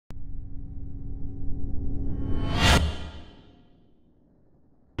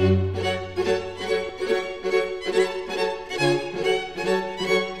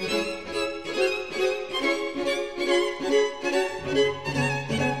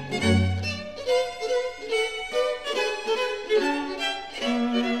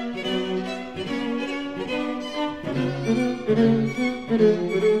So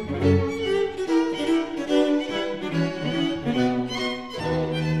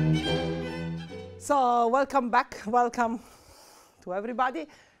welcome back, welcome to everybody.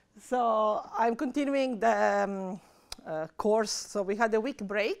 So I'm continuing the course. So we had a week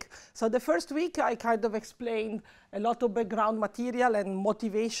break. So the first week I kind of explained a lot of background material and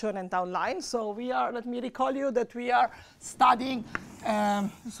motivation and outline. So we are, let me recall you that we are studying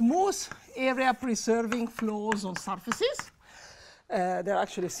smooth area preserving flows on surfaces. They're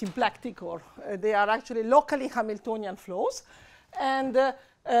actually symplectic, or they are actually locally Hamiltonian flows. And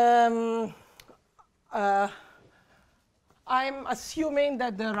I'm assuming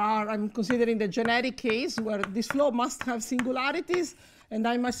that I'm considering the generic case where this flow must have singularities, and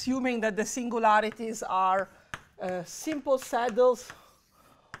I'm assuming that the singularities are simple saddles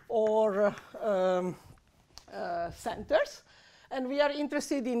or centers. And we are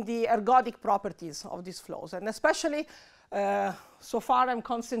interested in the ergodic properties of these flows. And especially, so far I'm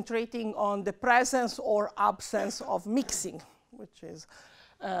concentrating on the presence or absence of mixing, which is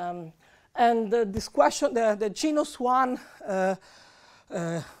and this question, the genus 1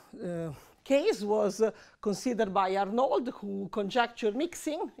 case was considered by Arnold, who conjectured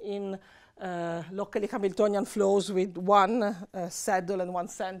mixing in locally Hamiltonian flows with one saddle and one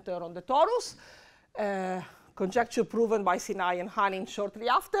center on the torus. Conjecture proven by Sinai and Hanin shortly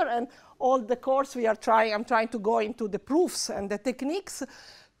after. And all the course I'm trying to go into the proofs and the techniques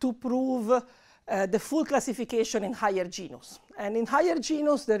to prove the full classification in higher genus. And in higher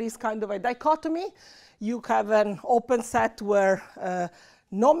genus, there is kind of a dichotomy. You have an open set where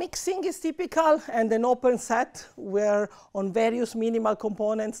no mixing is typical, and an open set where on various minimal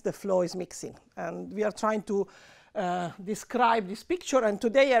components the flow is mixing. And we are trying to describe this picture. And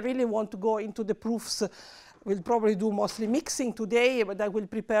today I really want to go into the proofs. We'll probably do mostly mixing today, but I will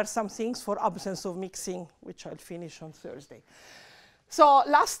prepare some things for absence of mixing, which I'll finish on Thursday. So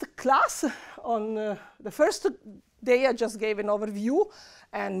last class, on the first day, I just gave an overview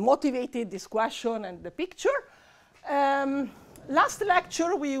and motivated this question and the picture. Last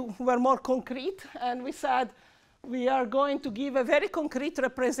lecture, we were more concrete, and we said we are going to give a very concrete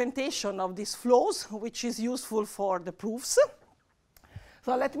representation of these flows, which is useful for the proofs.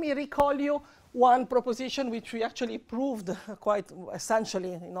 So let me recall you one proposition which we actually proved quite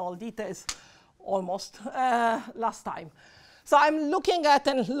essentially in all details almost last time. So I'm looking at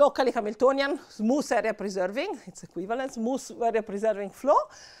a locally Hamiltonian smooth area preserving, its equivalent, smooth area preserving flow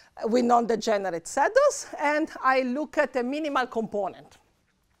with non-degenerate saddles, and I look at a minimal component.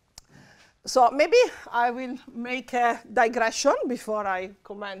 So maybe I will make a digression before I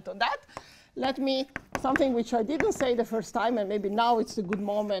comment on that. Let me, something which I didn't say the first time, and maybe now it's a good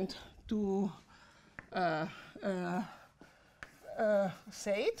moment to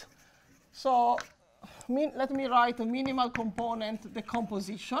say it. So let me write a minimal component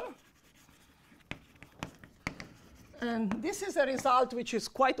decomposition. And this is a result which is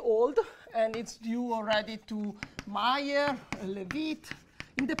quite old, and it's due already to Mayer, Levitt,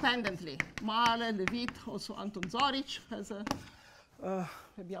 independently. Mayer, Levitt, also Anton Zorich has a,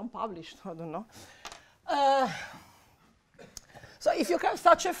 maybe unpublished, I don't know. So if you have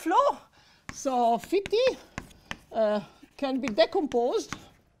such a flow, so phi can be decomposed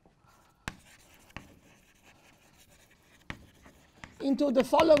into the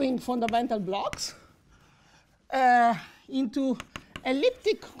following fundamental blocks, into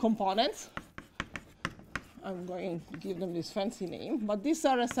elliptic components. I'm going to give them this fancy name, but these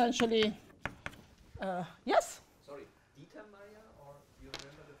are essentially, yes? Sorry, Dietermeyer, or do you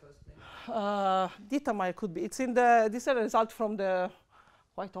remember the first name? Dietermeyer could be. It's in the, this is a result from the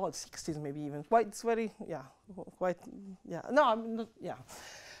quite old 60s, maybe even. Quite, it's very, yeah, quite, yeah. No, I'm not, yeah.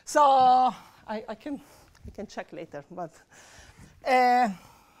 So I can check later, but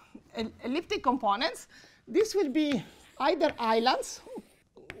elliptic components, this will be either islands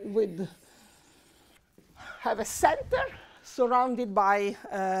with have a center surrounded by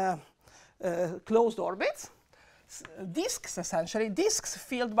closed orbits, disks essentially, disks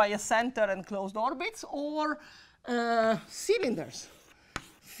filled by a center and closed orbits, or cylinders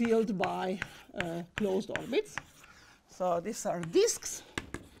filled by closed orbits. So these are disks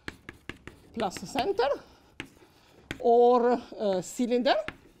plus a center, or cylinder.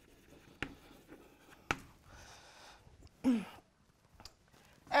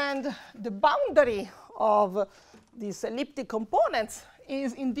 And the boundary of these elliptic components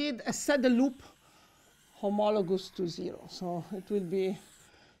is indeed a saddle loop homologous to 0. So it will be,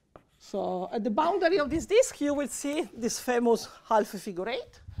 so at the boundary of this disk, you will see this famous half figure 8.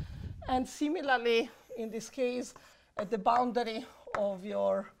 And similarly, in this case, at the boundary of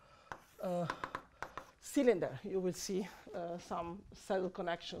your cylinder, you will see some saddle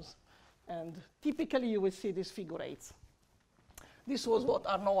connections. And typically, you will see these figure eights. This was what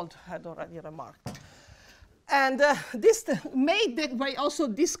Arnold had already remarked. And this may also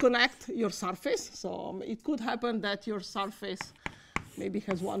disconnect your surface. So it could happen that your surface maybe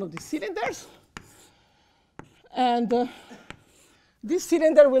has one of the cylinders. And this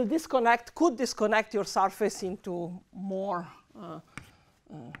cylinder will could disconnect your surface into more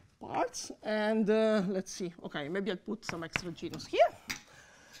parts. And let's see. OK, maybe I'll put some extra genus here.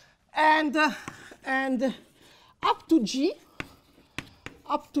 And up to G,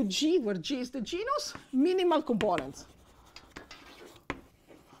 where G is the genus, minimal components.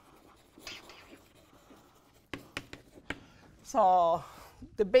 So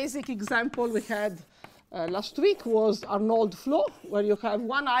the basic example we had last week was Arnold flow, where you have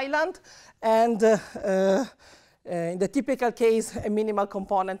one island and, in the typical case, a minimal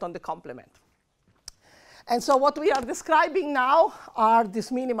component on the complement. And so what we are describing now are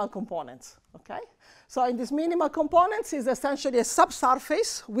these minimal components. Okay? So in these minimal components is essentially a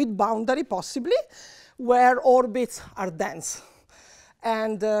subsurface with boundary, possibly, where orbits are dense.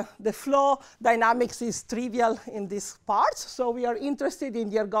 And the flow dynamics is trivial in these parts. So we are interested in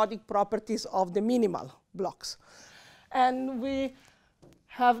the ergodic properties of the minimal blocks. And we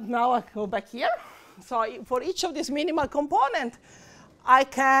have now, I go back here. So for each of these minimal components, I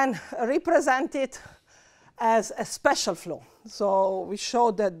can represent it as a special flow. So we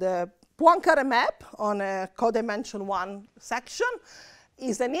showed that the Poincaré map on a codimension 1 section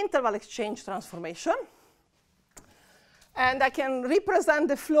is an interval exchange transformation. And I can represent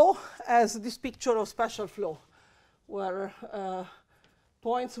the flow as this picture of special flow, where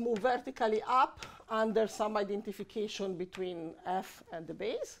points move vertically up under some identification between F and the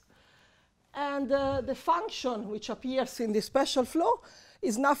base. And the function which appears in the special flow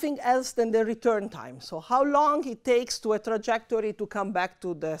is nothing else than the return time. So how long it takes to a trajectory to come back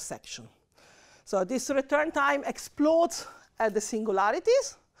to the section. So this return time explodes at the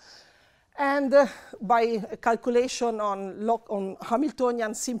singularities. And by calculation on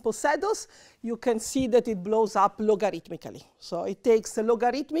Hamiltonian simple saddles, you can see that it blows up logarithmically. So it takes a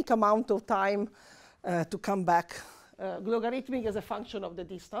logarithmic amount of time to come back. Logarithmic is a function of the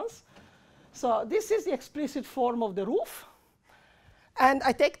distance. So this is the explicit form of the roof. And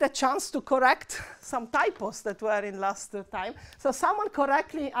I take the chance to correct some typos that were in last time. So someone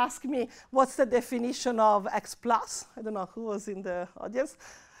correctly asked me, what's the definition of x plus? I don't know who was in the audience.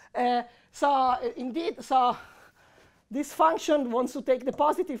 So indeed, so this function wants to take the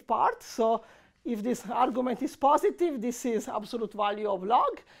positive part. So if this argument is positive, this is absolute value of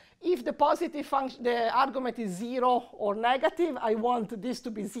log. If the positive function, the argument is 0 or negative, I want this to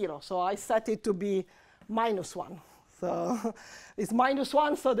be 0. So I set it to be -1. So it's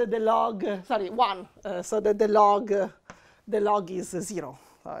 -1 so that the log, 1, so that the log is 0.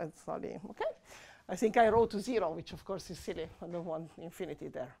 So it's only, OK? I think I wrote 0, which of course is silly. I don't want infinity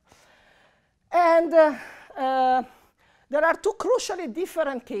there. And there are two crucially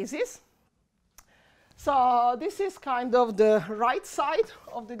different cases. So this is kind of the right side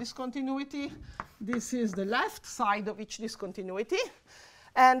of the discontinuity. This is the left side of each discontinuity.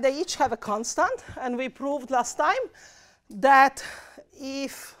 And they each have a constant. And we proved last time that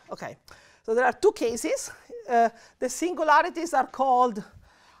if, OK, so there are two cases. The singularities are called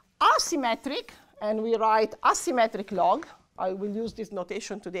asymmetric. And we write asymmetric log. I will use this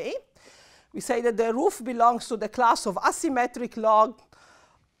notation today. We say that the roof belongs to the class of asymmetric log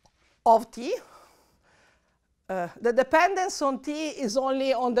of T. The dependence on T is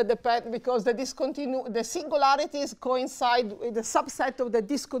only on the because the singularities coincide with the subset of the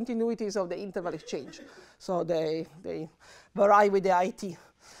discontinuities of the interval exchange. So they vary with the IT.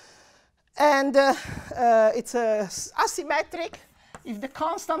 And it's asymmetric if the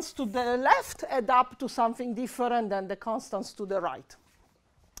constants to the left add up to something different than the constants to the right.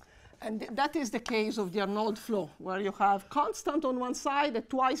 And that is the case of the Arnold flow, where you have constant on one side and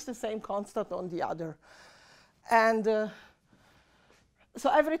twice the same constant on the other. And so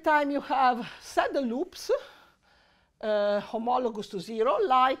every time you have saddle loops homologous to 0,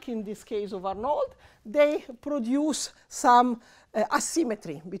 like in this case of Arnold, they produce some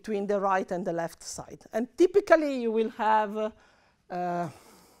asymmetry between the right and the left side. And typically, you will have,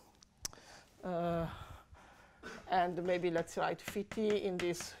 and maybe let's write phi in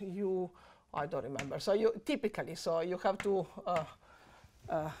this U, I don't remember. So you typically, so you have to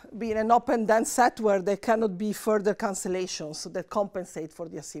be in an open dense set where there cannot be further cancellations that compensate for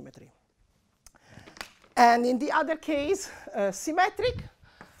the asymmetry. And in the other case, symmetric,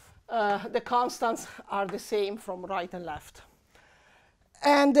 the constants are the same from right and left.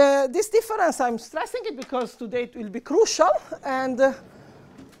 And this difference, I'm stressing it because today it will be crucial. And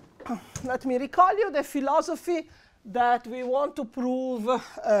let me recall you the philosophy that we want to prove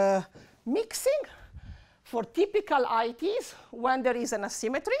mixing for typical ITs when there is an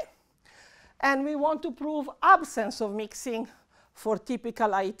asymmetry. And we want to prove absence of mixing for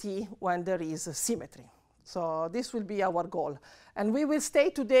typical IT when there is a symmetry. So this will be our goal. And we will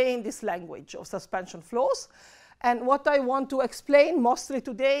stay today in this language of suspension flows. And what I want to explain mostly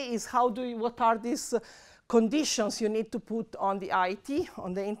today is what are these conditions you need to put on the IT,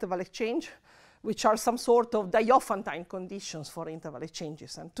 on the interval exchange, which are some sort of Diophantine conditions for interval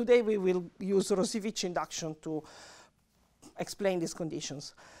exchanges. And today we will use Rauzy-Veech induction to explain these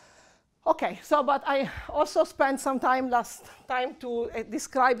conditions. Okay, so but I also spent some time last time to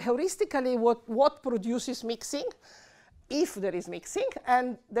describe heuristically what produces mixing, if there is mixing,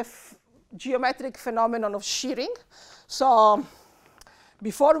 and the geometric phenomenon of shearing. So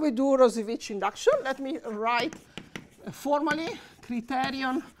before we do Rauzy-Veech induction, let me write formally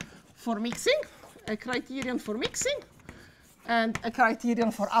criterion for mixing, a criterion for mixing, and a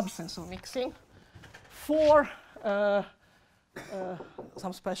criterion for absence of mixing for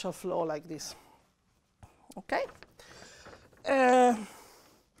some special flow like this. Okay?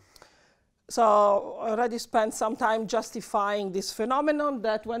 So I already spent some time justifying this phenomenon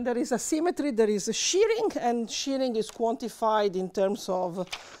that when there is asymmetry, there is a shearing, and shearing is quantified in terms of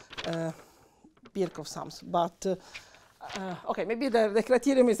Birkhoff sums. But okay, maybe the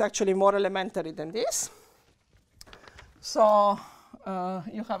criterion is actually more elementary than this. So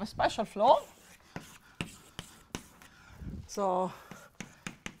you have a special flow. So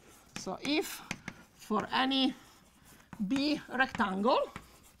if for any B rectangle,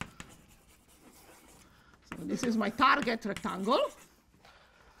 so this is my target rectangle,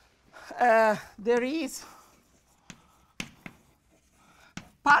 there is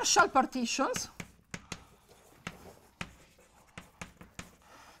partial partitions.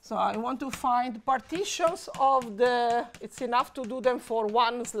 So I want to find partitions of it's enough to do them for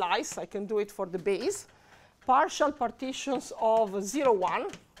one slice. I can do it for the base. Partial partitions of 0, 1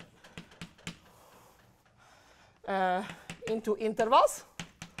 into intervals.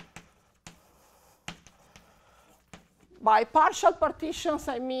 By partial partitions,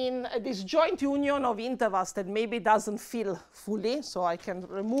 I mean a disjoint union of intervals that maybe doesn't fill fully, so I can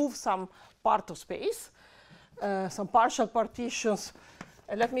remove some part of space. Some partial partitions,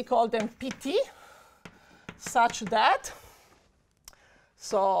 let me call them PT, such that,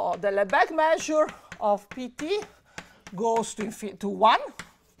 so the Lebesgue measure of PT goes to 1.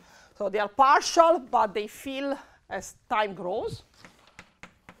 So they are partial, but they fill as time grows.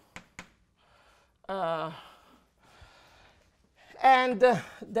 And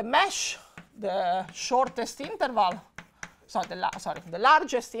the mesh, the shortest interval, the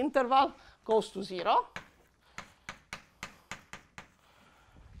largest interval goes to 0.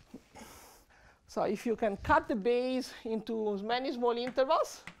 So if you can cut the base into many small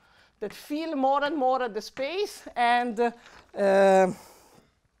intervals that fill more and more of the space, and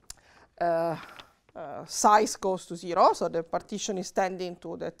size goes to 0, so the partition is tending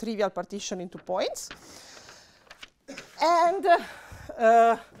to the trivial partition into points. And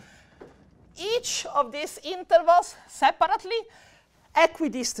each of these intervals separately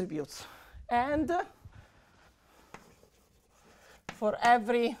equidistributes. And for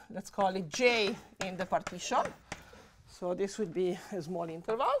every, let's call it J in the partition, so this would be a small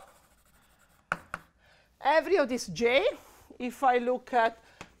interval. Every of this J, if I look at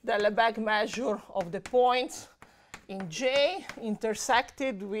the Lebesgue measure of the points in J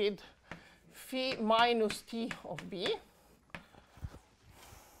intersected with phi minus T of B,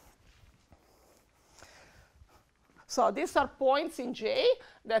 so these are points in J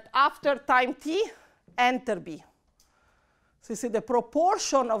that after time T enter B. So you see the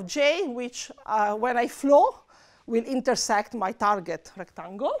proportion of J which when I flow will intersect my target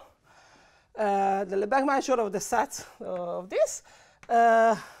rectangle. The Lebesgue measure of the set of this,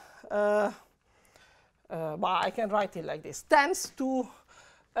 well, I can write it like this, tends to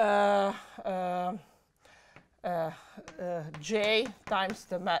J times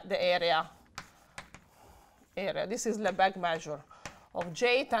the area. This is Lebesgue measure of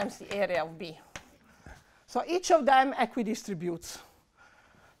J times the area of B. So each of them equidistributes.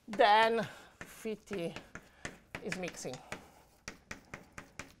 Then phi T is mixing.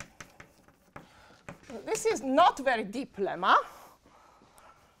 This is not very deep lemma.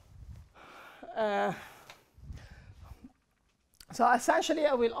 So essentially,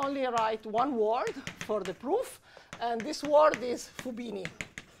 I will only write one word for the proof, and this word is Fubini.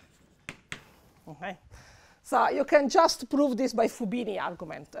 Okay. So you can just prove this by Fubini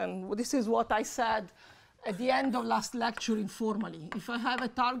argument. And this is what I said at the end of last lecture informally. If I have a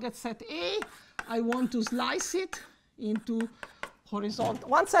target set A, I want to slice it into horizontal.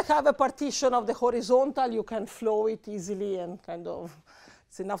 Once I have a partition of the horizontal, you can flow it easily and kind of,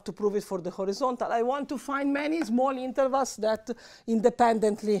 it's enough to prove it for the horizontal. I want to find many small intervals that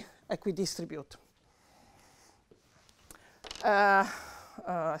independently equidistribute.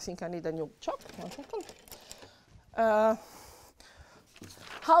 I think I need a new chalk. 1 second.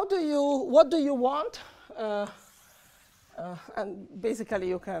 What do you want? And basically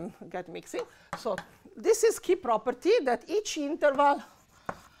you can get mixing. So this is key property that each interval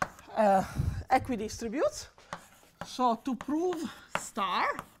equidistributes. So to prove star,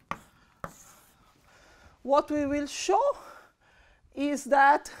 what we will show is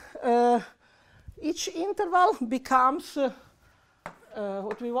that each interval becomes,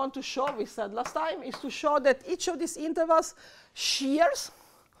 what we want to show, we said last time, is to show that each of these intervals shears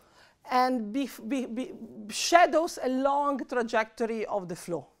and shadows a long trajectory of the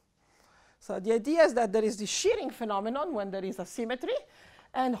flow. So the idea is that there is the shearing phenomenon when there is asymmetry,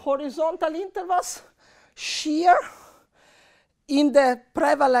 and horizontal intervals shear in the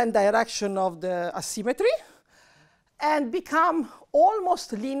prevalent direction of the asymmetry and become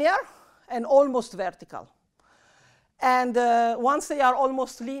almost linear and almost vertical. And once they are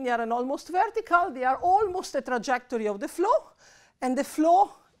almost linear and almost vertical, they are almost a trajectory of the flow. And the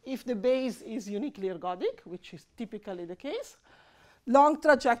flow, if the base is uniquely ergodic, which is typically the case, long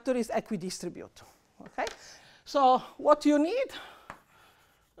trajectories equidistribute. Okay? So what you need,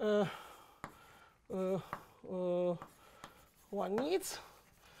 one needs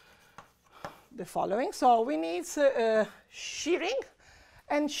the following. So we need shearing.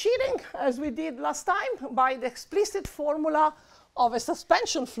 And shearing, as we did last time, by the explicit formula of a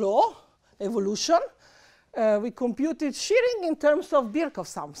suspension flow evolution, we computed shearing in terms of Birkhoff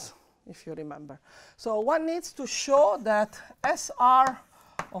sums, if you remember. So one needs to show that SR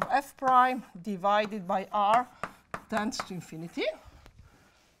of f prime divided by R tends to infinity.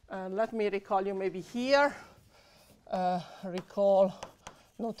 Let me recall you maybe here. Recall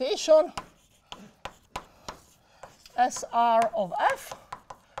notation. SR of f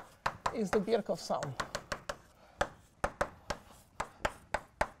is the Birkhoff sum.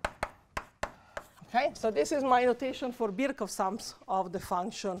 Okay, so this is my notation for Birkhoff sums of the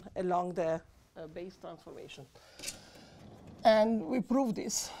function along the base transformation. And we prove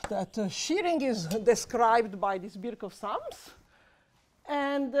this, that shearing is described by these Birkhoff sums.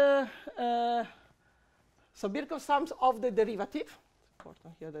 And so Birkhoff sums of the derivative.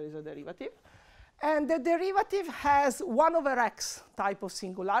 Important here, there is a derivative. And the derivative has 1 over x type of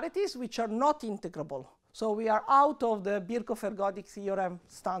singularities, which are not integrable. So we are out of the Birkhoff ergodic theorem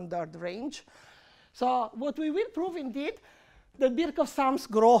standard range. So what we will prove, indeed, that Birkhoff sums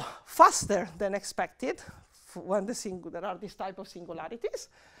grow faster than expected when there are this type of singularities.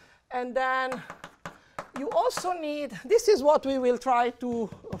 And then you also need, this is what we will try to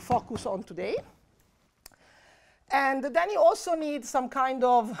focus on today. And then you also need some kind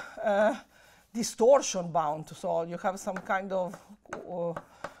of distortion bound. So you have some kind of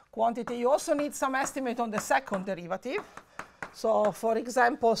quantity. You also need some estimate on the second derivative. So for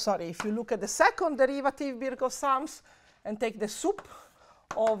example, if you look at the second derivative Birkhoff sums and take the sup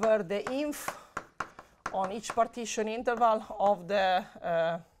over the inf on each partition interval of the,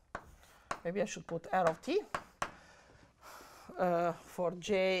 maybe I should put R of t for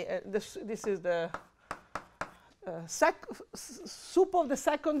j. This is the sup of the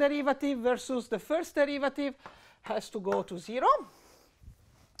second derivative versus the first derivative has to go to 0.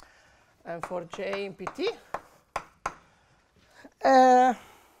 And for j in pt.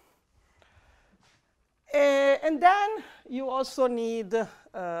 And then you also need, maybe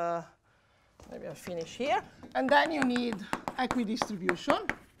I'll finish here. And then you need equidistribution.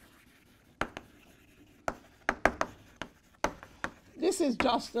 This is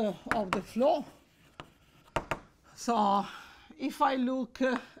just of the flow. So if I look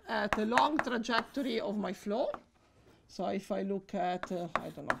at a long trajectory of my flow, so if I look at, I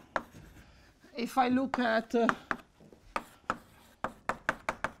don't know, if I look at,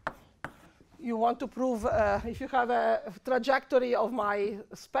 you want to prove, if you have a trajectory of my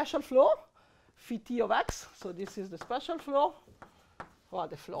special flow, phi t of x, so this is the special flow, well,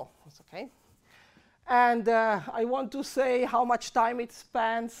 the flow, that's okay. And I want to say how much time it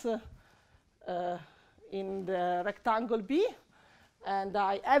spends in the rectangle B, and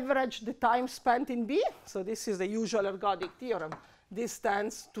I average the time spent in B. So this is the usual ergodic theorem. This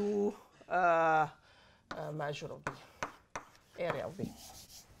tends to measure of B, area of B.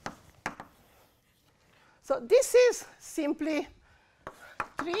 So this is simply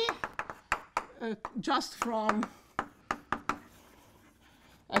 3 just from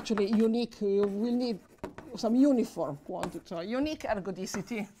actually unique. You will need some uniform quantity, so unique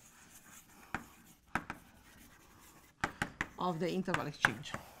ergodicity of the interval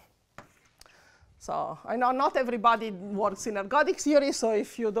exchange. So I know not everybody works in ergodic theory, so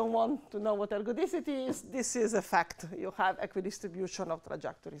if you don't want to know what ergodicity is, this is a fact. You have equidistribution of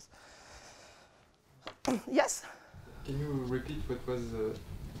trajectories. Yes? Can you repeat what was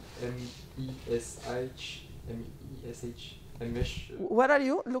MESH, mesh? Where are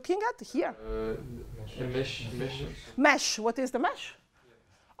you looking at? Here. Mesh. Mesh. What is the mesh?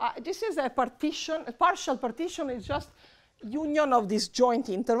 This is a partition. A partial partition is just union of these joint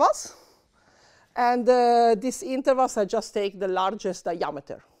intervals. And these intervals, I just take the largest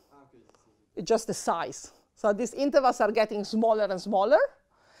diameter. It's just the size. So these intervals are getting smaller and smaller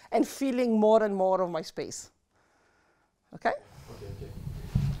and filling more and more of my space. Okay? Okay.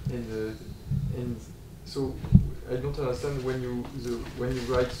 And so I don't understand when you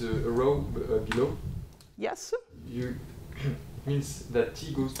write the row below. Yes. You means that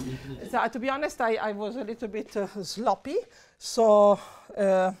t goes to infinity. So, to be honest, I was a little bit sloppy. So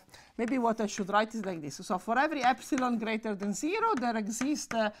maybe what I should write is like this. So for every epsilon greater than 0, there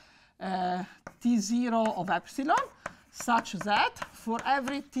exists t0 of epsilon, such that for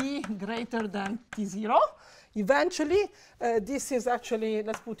every t greater than t0, eventually this is actually,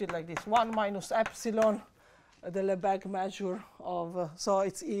 let's put it like this, 1 minus epsilon, the Lebesgue measure of, so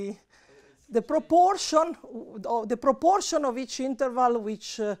it's the proportion of each interval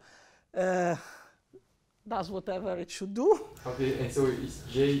which does whatever it should do. Okay, and so it's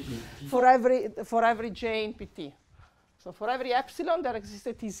j in p? For every j in pt. So for every epsilon, there exists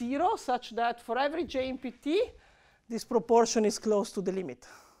a t0 such that for every j in pt, this proportion is close to the limit.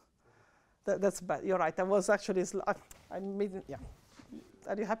 That's bad. You're right. I was actually, I made it, yeah.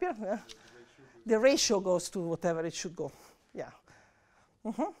 Are you happier? Yeah. The ratio goes to whatever it should go. Yeah.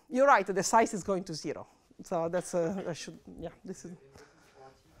 You're right. The size is going to 0. So that's I should, yeah. This is.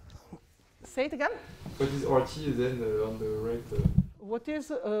 Say it again. What is RT then on the right? What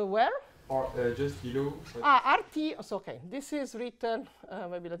is where? Just below. RT. So okay. This is written.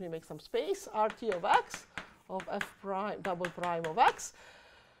 Maybe let me make some space. RT of x of f prime double prime of x.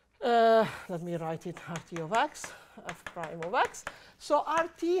 Let me write it. RT of x f prime of x. So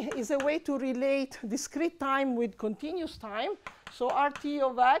RT is a way to relate discrete time with continuous time. So RT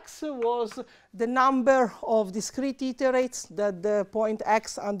of x was the number of discrete iterates that the point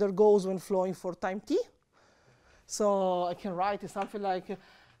x undergoes when flowing for time t. So I can write it something like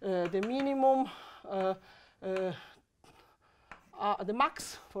the minimum, the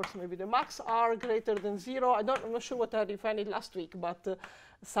max, first maybe the max r greater than 0. I'm not sure what I defined last week, but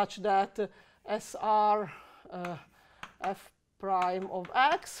such that SR f prime of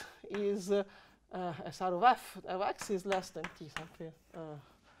x is SR of f of x is less than t something.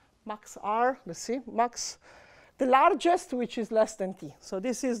 Max r, let's see, max, the largest which is less than t. So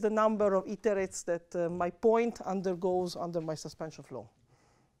this is the number of iterates that my point undergoes under my suspension flow.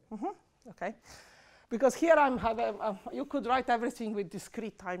 Okay, because here I'm having, you could write everything with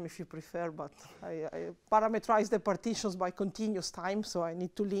discrete time if you prefer, but I parameterize the partitions by continuous time, so I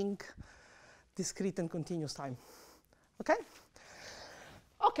need to link discrete and continuous time. Okay?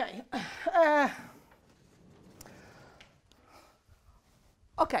 Okay.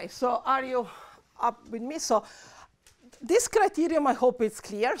 Okay, so are you up with me? So this criterion, I hope it's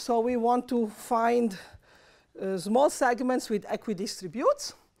clear. So we want to find small segments with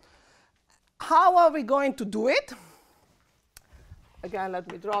equidistributes. How are we going to do it? Again, let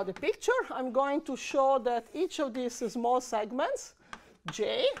me draw the picture. I'm going to show that each of these small segments,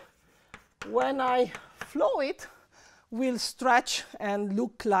 J, when I flow it, will stretch and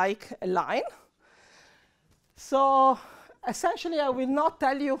look like a line. So essentially, I will not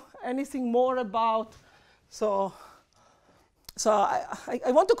tell you anything more about, so I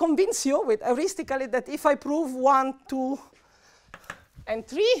want to convince you with heuristically that if I prove 1, 2, and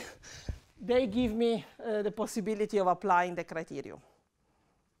 3, they give me the possibility of applying the criterion.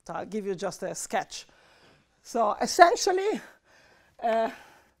 So I'll give you just a sketch. So essentially,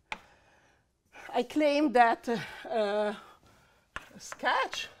 I claim that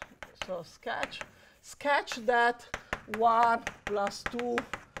sketch that 1 plus 2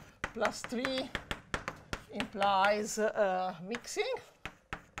 plus 3 implies mixing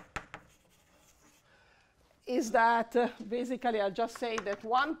is that basically I'll just say that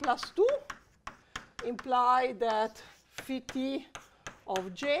 1 plus 2 imply that phi t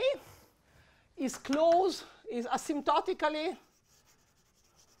of j is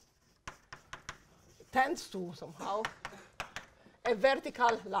tends to somehow a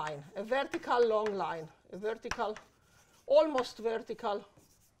vertical line, a vertical long line, a vertical, almost vertical.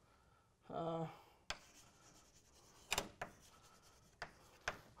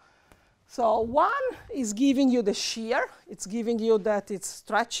 So 1 is giving you the shear. It's giving you that it's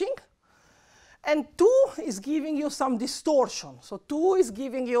stretching. And 2 is giving you some distortion. So 2 is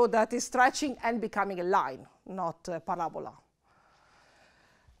giving you that it's stretching and becoming a line, not a parabola.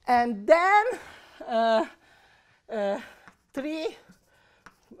 And then 3,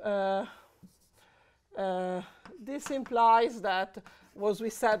 this implies that, as we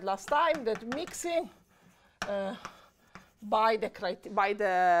said last time, that mixing by the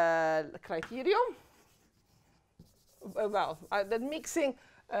criterion, that mixing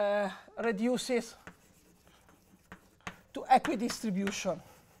reduces to equidistribution.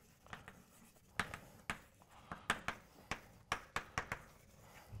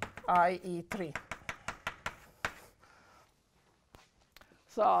 i.e. 3.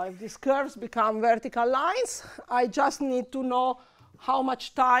 So if these curves become vertical lines, I just need to know how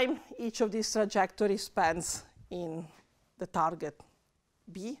much time each of these trajectories spends in the target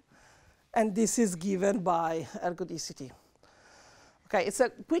B. And this is given by ergodicity. Okay, it's a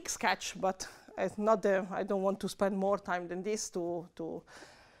quick sketch, but it's not I don't want to spend more time than this so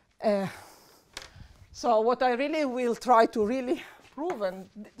what I really will try to really prove, and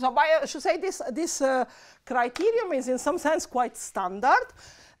so I should say this criterion is in some sense quite standard,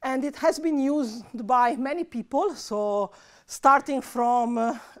 and it has been used by many people. So starting from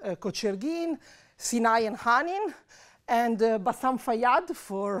Kochergin, Sinai and Hanin, and Bassam Fayyad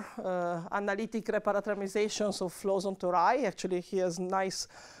for analytic reparametrizations of flows on tori. Actually, he has nice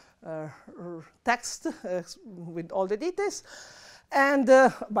text with all the details. And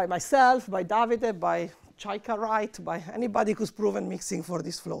by myself, by Davide, by Chaika Wright, by anybody who's proven mixing for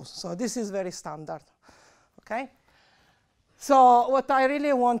these flows. So this is very standard. Okay? So what I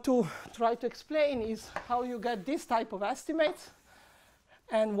really want to try to explain is how you get this type of estimates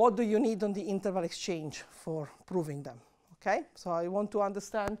and what do you need on the interval exchange for proving them. Okay? So I want to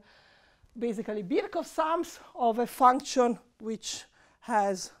understand basically Birkhoff sums of a function which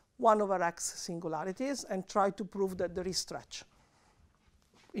has 1 over x singularities and try to prove that there is stretch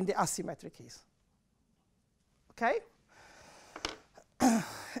in the asymmetric case. Okay?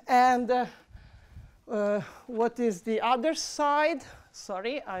 And what is the other side?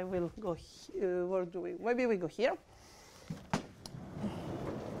 Sorry, I will go here. Where do we? Maybe we go here.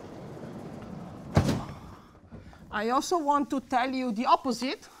 I also want to tell you the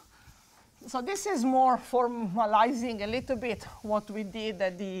opposite. So this is more formalizing a little bit what we did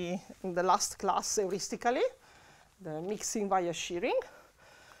at in the last class heuristically, the mixing via shearing.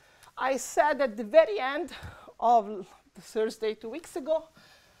 I said at the very end of the Thursday 2 weeks ago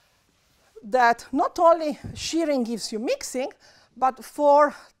that not only shearing gives you mixing, but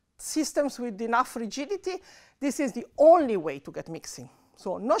for systems with enough rigidity, this is the only way to get mixing.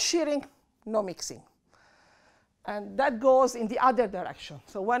 So no shearing, no mixing. And that goes in the other direction.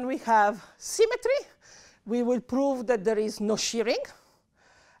 So when we have symmetry, we will prove that there is no shearing,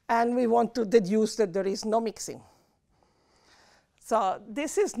 and we want to deduce that there is no mixing. So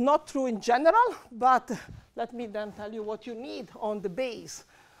this is not true in general, but let me then tell you what you need on the base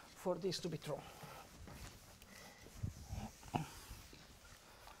for this to be true.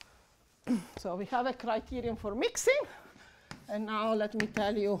 So we have a criterion for mixing, and now let me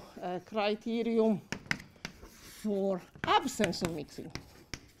tell you a criterion for absence of mixing,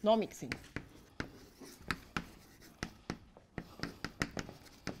 no mixing.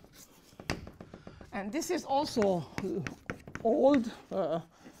 And this is also old.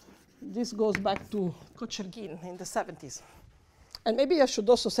 This goes back to Kochergin in the 70s. And maybe I should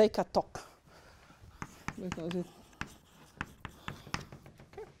also say Katok, because it.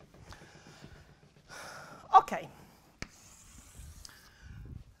 Okay.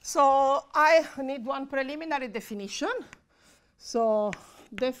 So I need one preliminary definition. So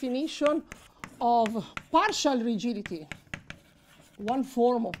definition of partial rigidity, one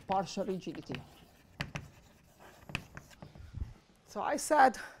form of partial rigidity. So I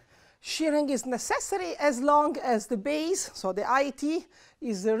said shearing is necessary as long as the base, so the IT,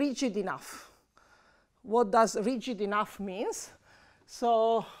 is rigid enough. What does rigid enough means?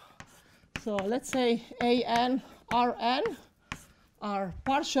 So let's say AN, RN are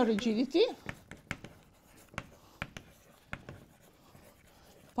partial rigidity,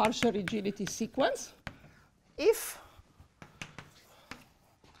 sequence. If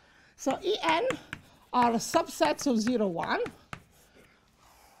so, EN are subsets of 0, 1.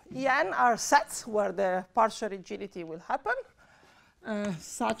 EN are sets where the partial rigidity will happen,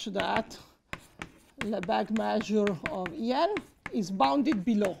 such that Lebesgue measure of En is bounded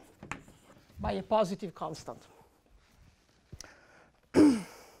below by a positive constant.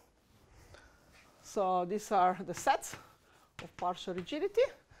 So these are the sets of partial rigidity.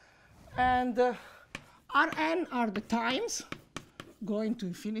 And Rn are the times going to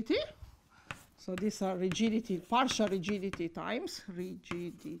infinity. So these are rigidity, partial rigidity times,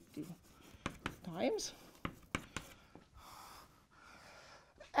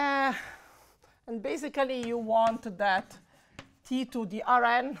 and basically you want that T to the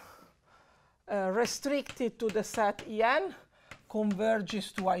Rn restricted to the set En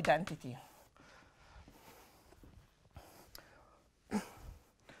converges to identity.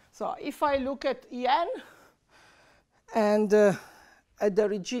 So if I look at En and at the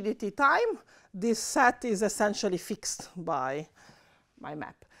rigidity time, this set is essentially fixed by my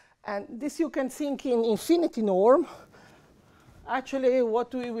map. And this you can think in infinity norm. Actually,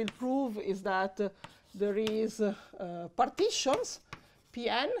 what we will prove is that there is partitions,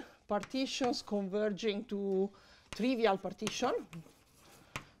 Pn, partitions converging to trivial partition,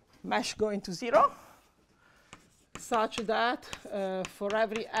 mesh going to 0, such that for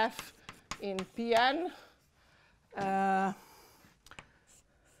every f in Pn,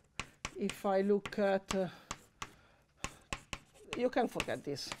 if I look at, you can forget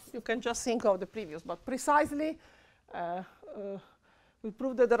this. You can just think of the previous, but precisely we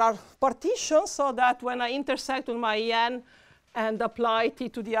prove that there are partitions so that when I intersect with my En and apply T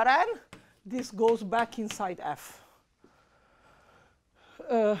to the Rn, this goes back inside F.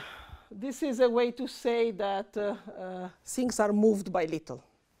 This is a way to say that things are moved by little.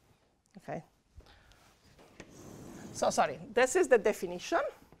 Okay. So sorry, this is the definition.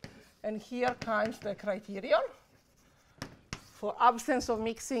 And here comes the criterion for absence of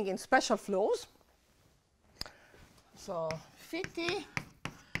mixing in special flows. So Φ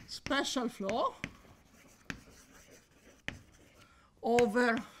special flow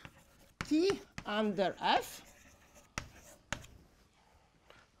over T under F.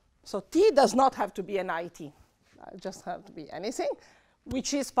 So T does not have to be an IT. It just have to be anything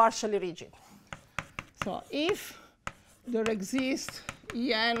which is partially rigid. So if there exists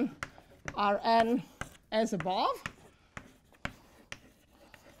En Rn as above,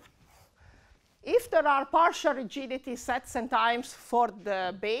 if there are partial rigidity sets and times for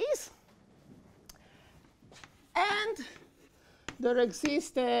the base, and there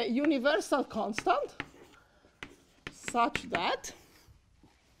exists a universal constant such that,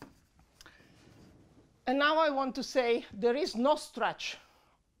 and now I want to say there is no stretch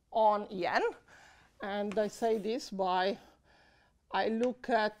on En, and I say this by, I look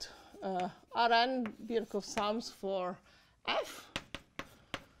at Rn Birkhoff sums for F,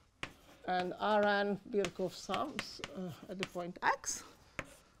 and Rn Birkhoff sums at the point x.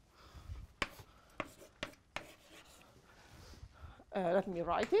 Let me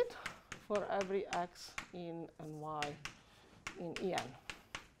write it for every x in and y in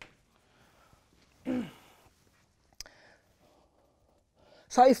En.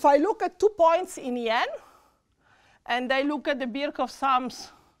 So if I look at 2 points in En, and I look at the Birkhoff sums,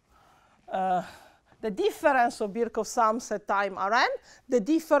 the difference of Birkhoff sums at time Rn, the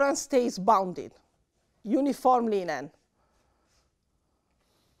difference stays bounded uniformly in N.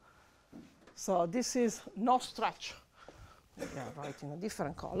 So this is no stretch. Yeah, write in a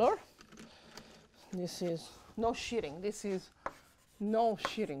different color. This is no shearing. This is no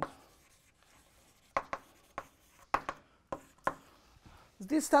shearing.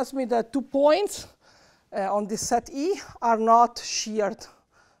 This tells me that 2 points on this set E are not sheared.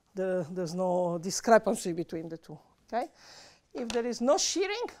 There's no discrepancy between the two. Okay? If there is no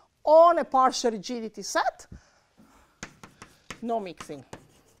shearing on a partial rigidity set, no mixing.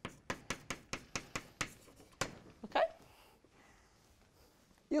 Okay?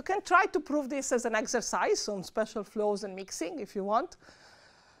 You can try to prove this as an exercise on special flows and mixing if you want.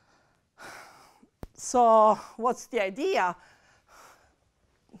 So what's the idea?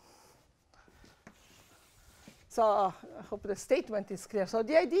 So I hope the statement is clear. So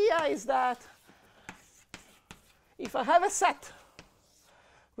the idea is that if I have a set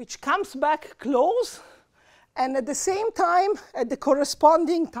which comes back close, and at the same time, at the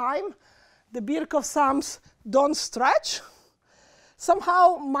corresponding time, the Birkhoff sums don't stretch,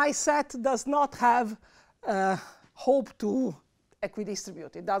 somehow my set does not have hope to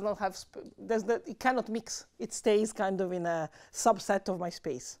equidistribute. It does not have, it cannot mix. It stays kind of in a subset of my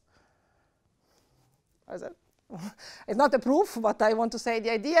space. How's that? It's not a proof, but I want to say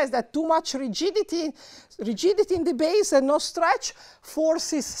the idea is that too much rigidity in the base and no stretch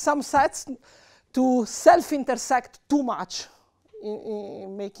forces some sets to self-intersect too much,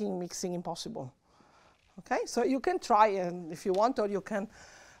 in making mixing impossible. Okay, so you can try, and if you want, or you can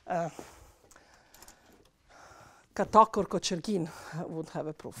Katok or Kochergin would have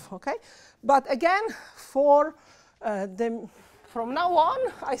a proof. Okay, but again, for from now on,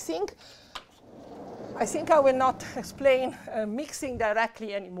 I think I will not explain mixing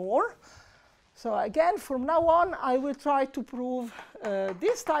directly anymore. So again, from now on, I will try to prove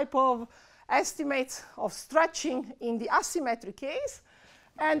this type of estimates of stretching in the asymmetric case.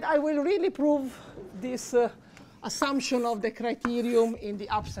 And I will really prove this assumption of the criterion in the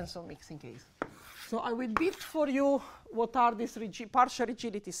absence of mixing case. So I will build for you what are these partial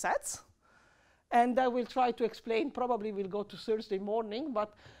rigidity sets. And I will try to explain, probably we'll go to Thursday morning,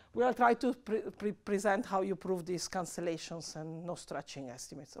 but we'll try to present how you prove these cancellations and no stretching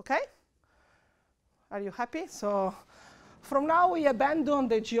estimates, okay? Are you happy? So from now, we abandon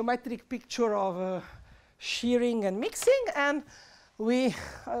the geometric picture of shearing and mixing, and we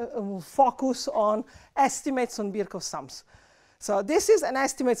focus on estimates on Birkhoff sums. So this is an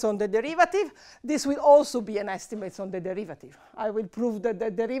estimate on the derivative. This will also be an estimate on the derivative. I will prove that the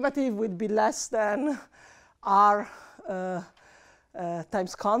derivative will be less than r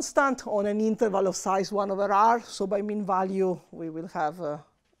times constant on an interval of size 1 over r. So by mean value, we will have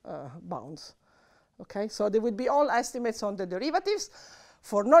bounds. Okay, so there will be all estimates on the derivatives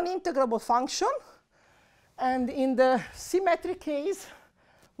for non-integrable function. And in the symmetric case,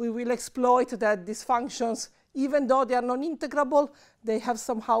 we will exploit that these functions, even though they are non-integrable, they have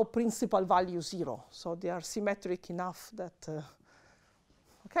somehow principal value 0. So they are symmetric enough that,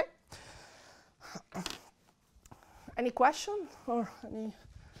 okay. Any question or any?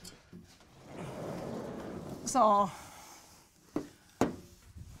 So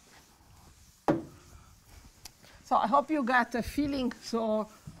I hope you get a feeling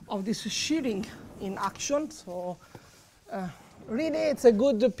of this shearing in action. So really, it's a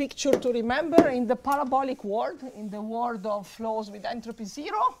good picture to remember in the parabolic world, in the world of flows with entropy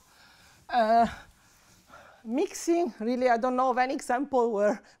 0. Mixing, really, I don't know of any example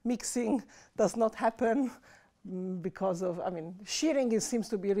where mixing does not happen because of, I mean, shearing seems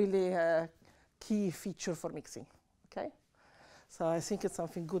to be really a key feature for mixing, okay? So I think it's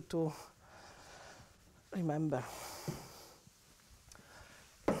something good to remember.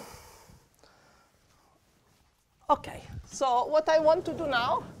 Okay, so what I want to do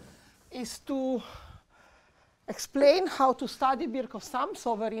now is to explain how to study Birkhoff sums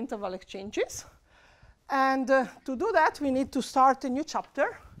over interval exchanges. And to do that, we need to start a new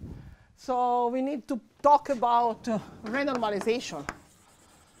chapter. So we need to talk about renormalization.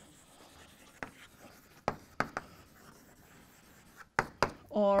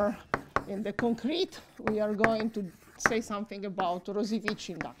 Or in the concrete, we are going to say something about Rauzy-Veech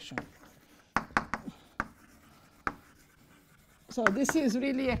induction. So this is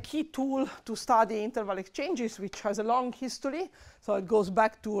really a key tool to study interval exchanges, which has a long history. So it goes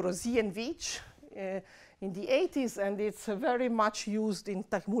back to Rauzy and Veech in the 80s, and it's very much used in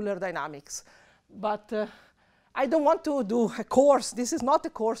Teichmuller dynamics. But I don't want to do a course. This is not a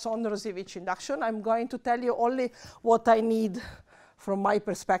course on Rauzy-Veech induction. I'm going to tell you only what I need from my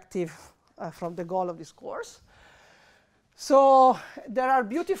perspective from the goal of this course. So there are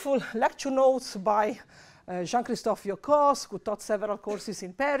beautiful lecture notes by Jean-Christophe Yocos, who taught several courses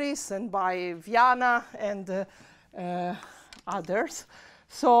in Paris, and by Viana and others.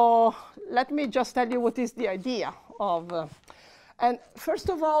 So let me just tell you what is the idea of. And first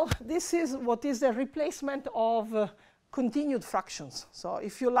of all, this is what is the replacement of continued fractions. So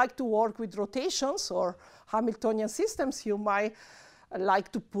if you like to work with rotations or Hamiltonian systems, you might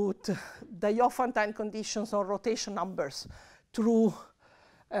like to put Diophantine conditions or rotation numbers through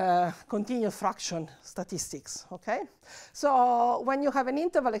continuous fraction statistics, okay? So when you have an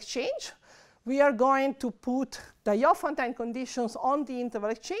interval exchange, we are going to put Diophantine conditions on the interval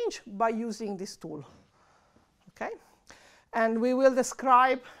exchange by using this tool, okay? And we will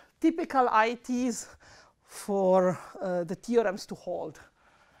describe typical IHES for the theorems to hold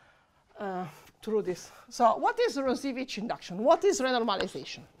through this. So what is Rauzy-Veech induction? What is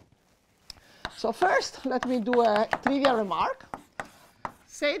renormalization? So first, let me do a trivial remark.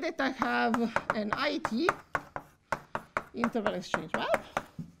 Say that I have an IT, interval exchange map,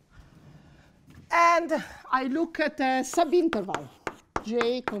 and I look at a subinterval,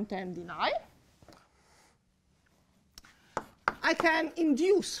 J contained in I. I can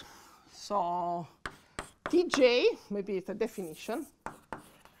induce, so Tj, maybe it's a definition,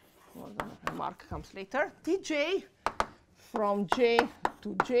 well, the remark comes later, Tj from J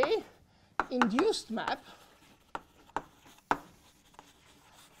to J, induced map.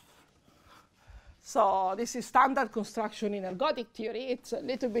 So this is standard construction in ergodic theory. It's a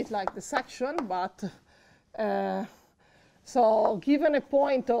little bit like the section, but So given a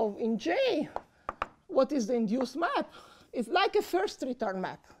point in J, what is the induced map? It's like a first return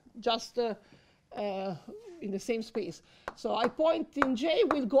map, just in the same space. So I point in J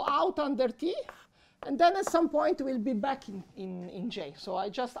will go out under T, and then at some point will be back in J. So I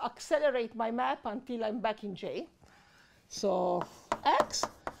just accelerate my map until I'm back in J. So X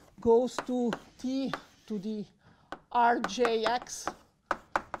goes to T to the Rjx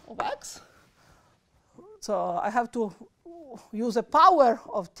of X. So I have to use a power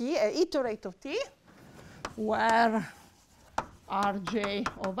of T, an iterate of T, where Rj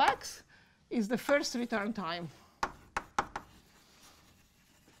of X is the first return time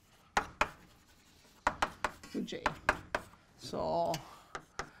to J. So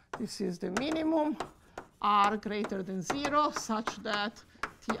this is the minimum R greater than 0 such that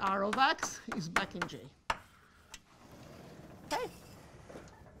Tr of X is back in J. Okay.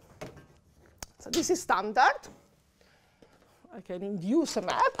 So this is standard. I can induce a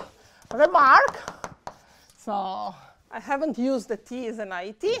map. Remark. So I haven't used the T as an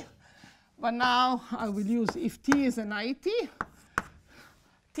IT, but now I will use, if T is an IT,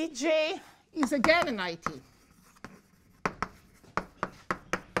 Tj is again an IT.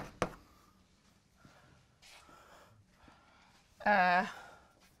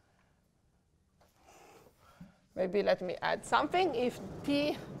 Maybe let me add something. If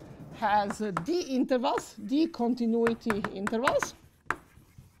T has D intervals, D continuity intervals,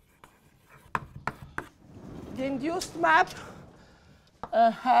 the induced map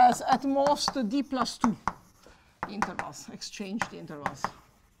has at most D plus 2 intervals, exchanged intervals.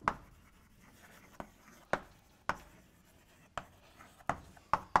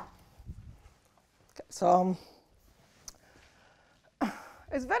 Okay, so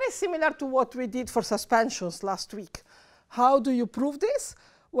it's very similar to what we did for suspensions last week. How do you prove this?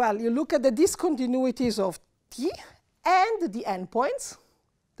 Well, you look at the discontinuities of T and the endpoints.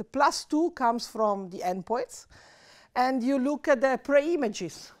 The plus 2 comes from the endpoints. And you look at the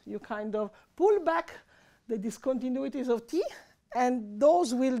preimages. You kind of pull back the discontinuities of T, and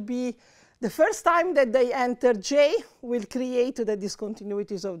those will be the first time that they enter J will create the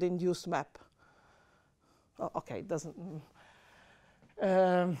discontinuities of the induced map. Oh, OK, it doesn't.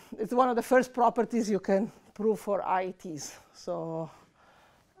 It's one of the first properties you can prove for ITs. So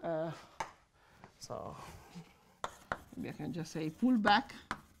maybe I can just say pull back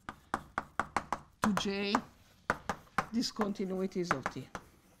to J discontinuities of T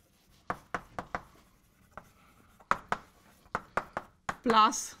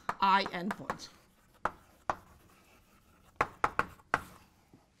plus I endpoints.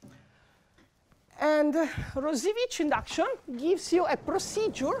 And Rauzy-Veech induction gives you a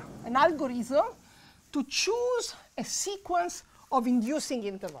procedure, an algorithm, to choose a sequence of inducing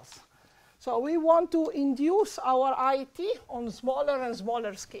intervals. So we want to induce our IT on smaller and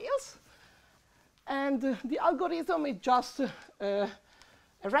smaller scales. And the algorithm is just a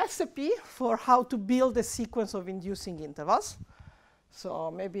recipe for how to build a sequence of inducing intervals. So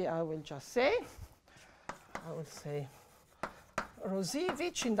maybe I will just say, I will say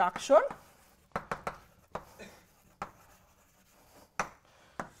Rauzy-Veech induction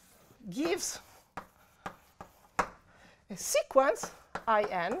gives a sequence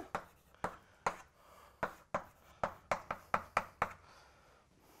In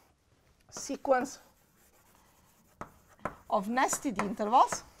sequence of nested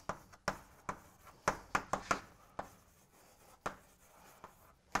intervals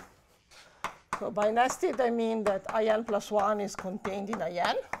So by nested, I mean that In plus 1 is contained in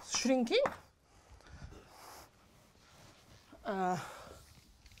In, shrinking.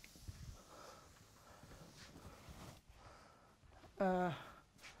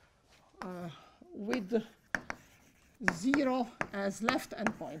 With 0 as left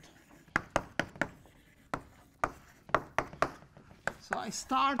endpoint. So I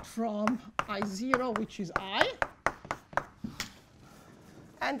start from I0, which is I.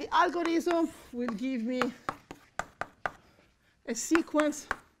 And the algorithm will give me a sequence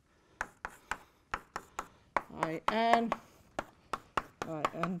In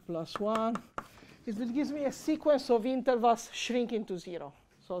plus 1. It will give me a sequence of intervals shrinking to 0.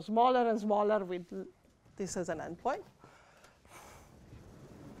 So smaller and smaller with this as an endpoint.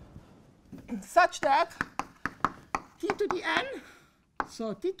 Such that T to the N,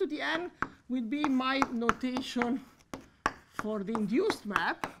 so T to the N will be my notation for the induced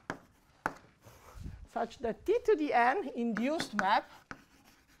map, such that T to the N induced map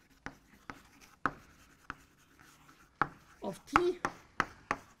of T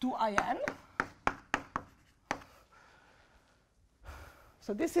to In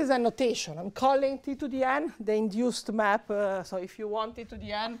So this is a notation. I'm calling t to the n the induced map. So if you want t to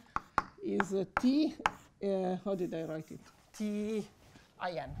the n is t, how did I write it? T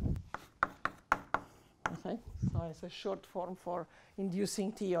I n. Okay, so it's a short form for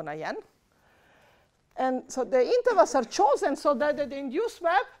inducing t on I n. And so the intervals are chosen so that the induced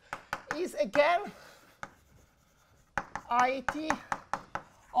map is again IT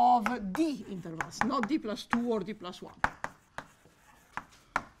of d intervals, not d plus 2 or d plus 1.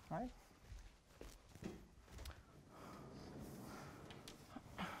 Right?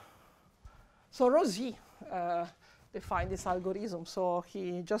 So Rauzy defined this algorithm. So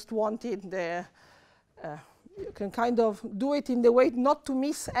he just wanted the, you can kind of do it in the way not to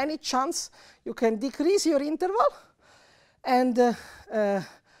miss any chance. You can decrease your interval and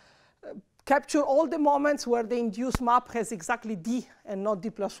capture all the moments where the induced map has exactly d and not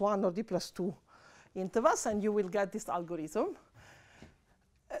d plus 1 or d plus 2 intervals, and you will get this algorithm.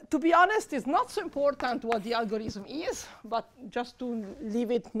 To be honest, it's not so important what the algorithm is, but just to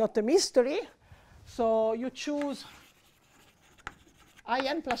leave it not a mystery. So you choose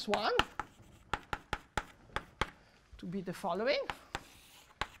in plus 1 to be the following.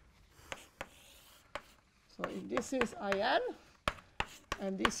 So if this is in,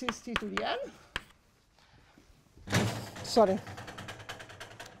 and this is t to the n. Sorry.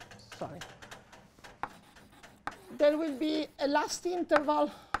 There will be a last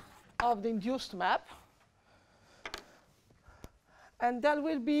interval of the induced map. And there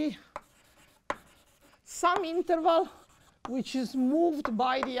will be some interval which is moved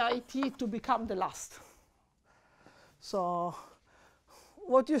by the IT to become the last. So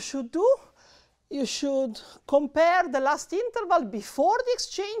what you should do, you should compare the last interval before the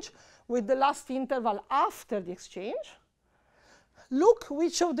exchange with the last interval after the exchange. Look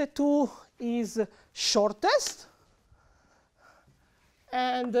which of the two is shortest,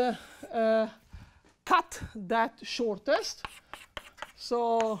 and cut that shortest.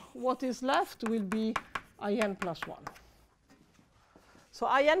 So what is left will be in plus 1. So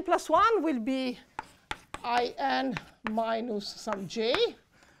in plus 1 will be in minus some j,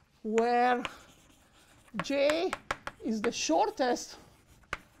 where j is the shortest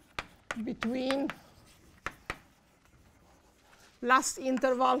between last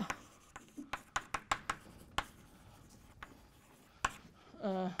interval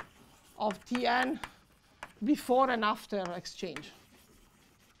of Tn before and after exchange.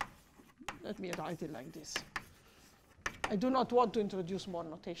 Let me write it like this. I do not want to introduce more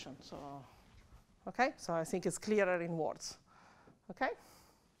notation, so okay. So I think it's clearer in words. Okay.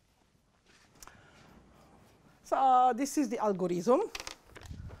 So this is the algorithm.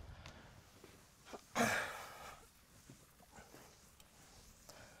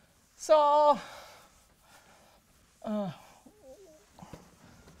 So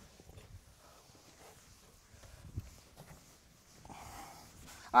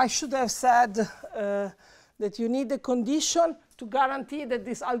I should have said that you need a condition to guarantee that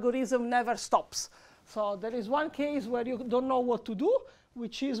this algorithm never stops. So there is one case where you don't know what to do,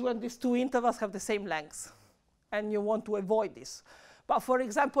 which is when these two intervals have the same length, and you want to avoid this. But for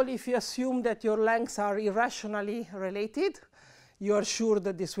example, if you assume that your lengths are irrationally related, you are sure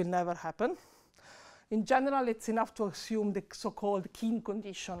that this will never happen. In general, it's enough to assume the so-called Keene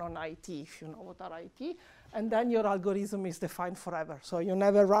condition on IT, if you know what are IT, and then your algorithm is defined forever. So you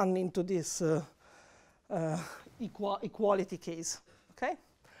never run into this equality case. Okay?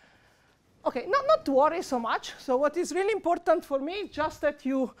 Okay, not to worry so much. So what is really important for me is just that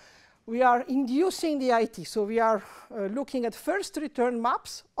we are inducing the IT. So we are looking at first return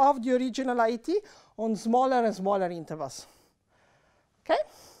maps of the original IT on smaller and smaller intervals. Okay?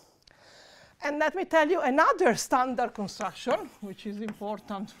 And let me tell you another standard construction, which is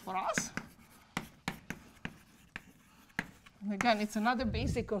important for us. And again, it's another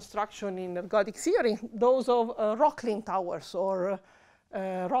basic construction in ergodic theory, those of Rocklin towers or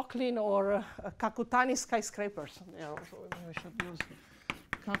Rocklin or Kakutani skyscrapers. We should use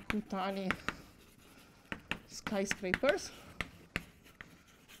Kakutani skyscrapers.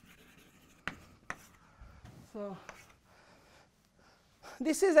 So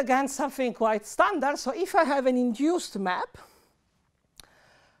this is, again, something quite standard. So if I have an induced map,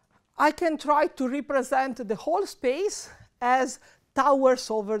 I can try to represent the whole space as towers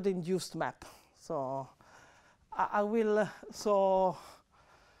over the induced map. So I will, so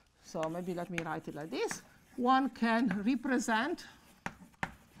maybe let me write it like this. One can represent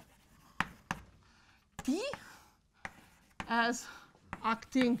T as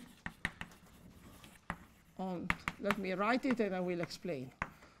acting on, let me write it and I will explain,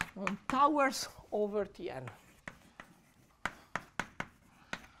 on towers over Tn.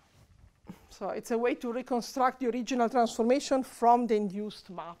 So it's a way to reconstruct the original transformation from the induced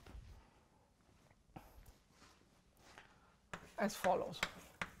map as follows.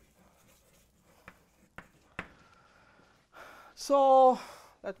 So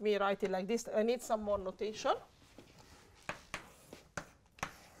let me write it like this. I need some more notation.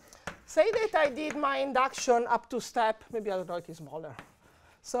 Say that I did my induction up to step, maybe I'll write it smaller.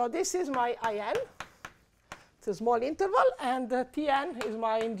 So this is my IN. It's a small interval, and Tn is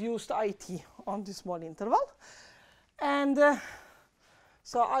my induced IT on this small interval. And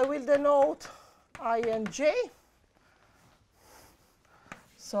so I will denote I and j.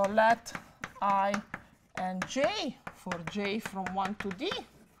 So let I and j, for j from 1 to d,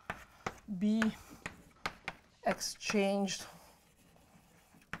 be exchanged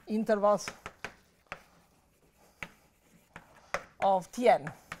intervals of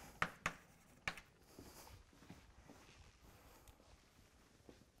Tn.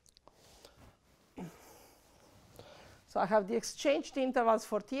 So I have the exchanged intervals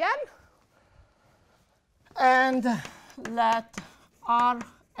for Tn, and let R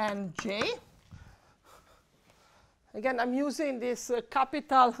and J. Again, I'm using this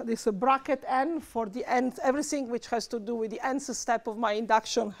capital, this bracket n for the n. Everything which has to do with the nth step of my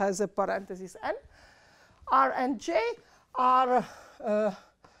induction has a parenthesis n. R and J are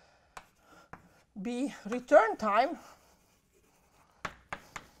be return time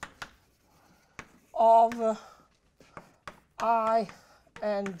of I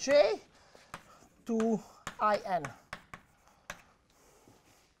and j to In.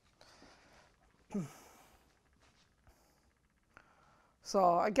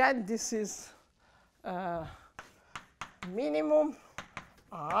 So again, this is minimum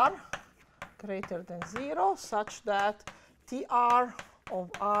r greater than 0, such that Tr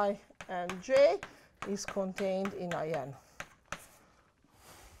of I and j is contained in In.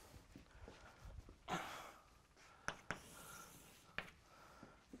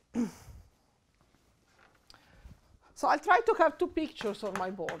 So I'll try to have two pictures on my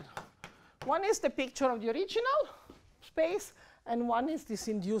board. One is the picture of the original space, and one is this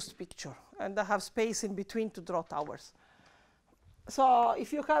induced picture. And I have space in between to draw towers. So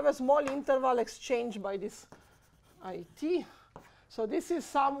if you have a small interval exchanged by this IT, so this is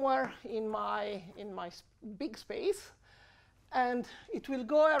somewhere in my big space, and it will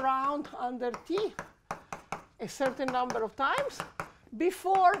go around under T a certain number of times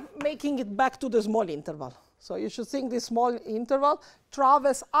before making it back to the small interval. So you should think this small interval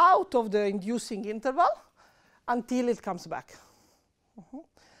travels out of the inducing interval until it comes back.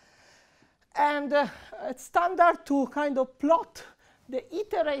 And it's standard to kind of plot the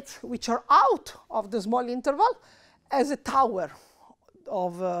iterates which are out of the small interval as a tower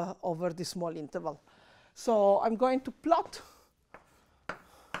of, over the small interval. So I'm going to plot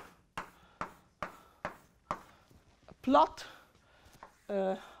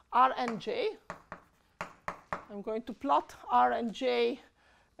R and J. I'm going to plot R and J.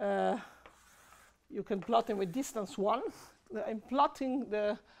 You can plot them with distance 1. I'm plotting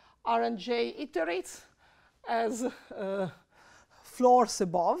the R and J iterates as floors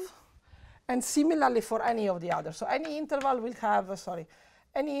above, and similarly for any of the others. So any interval will have,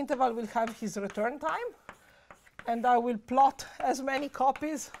 any interval will have his return time, and I will plot as many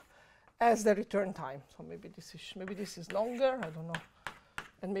copies as the return time. So maybe this is longer, I don't know,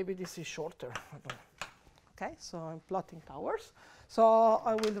 and maybe this is shorter, I don't know. Okay, so I'm plotting towers. So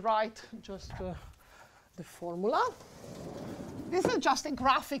I will write just the formula. This is just a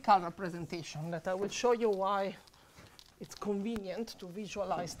graphical representation that I will show you why it's convenient to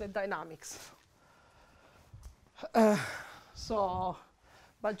visualize the dynamics. But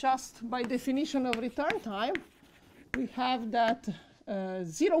just by definition of return time, we have that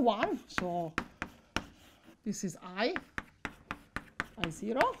 0, 1. So this is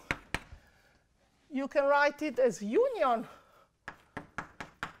I0. You can write it as union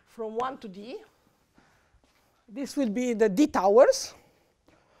from 1 to d. This will be the d towers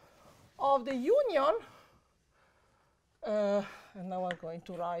of the union. And now I'm going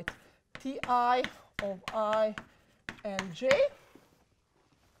to write Ti of I and j.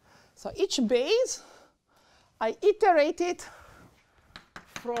 So each base, I iterate it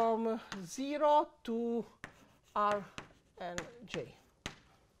from 0 to R and j.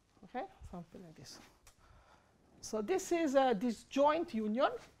 Okay, something like this. So this is a disjoint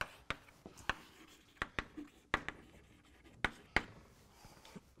union.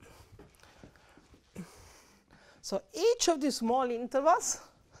 So each of these small intervals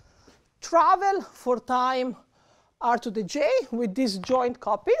travel for time r to the j with disjoint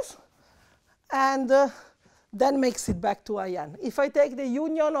copies, and then makes it back to IN. If I take the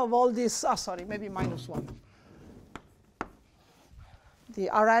union of all this, sorry, maybe -1. The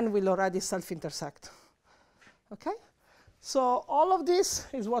Rn will already self-intersect. Okay? So all of this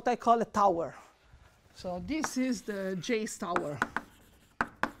is what I call a tower. So this is the J's tower.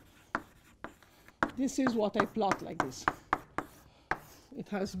 This is what I plot like this. It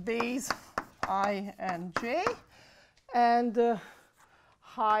has base I and j, and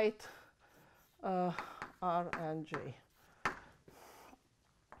height r and j.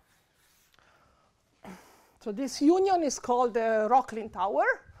 So this union is called the Rocklin tower,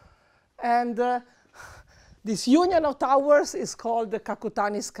 and this union of towers is called the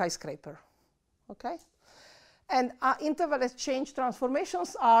Kakutani skyscraper. Okay? And interval exchange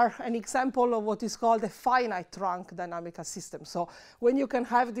transformations are an example of what is called a finite rank dynamical system. So when you can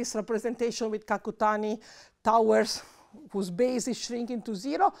have this representation with Kakutani towers whose base is shrinking to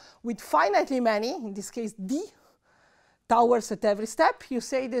 0 with finitely many, in this case d, towers at every step, you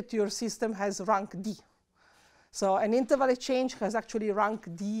say that your system has rank d. So an interval exchange has actually rank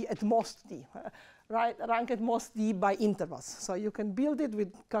d at most d. Right, rank at most d by intervals. So you can build it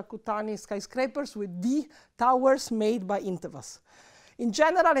with Kakutani skyscrapers with d towers made by intervals. In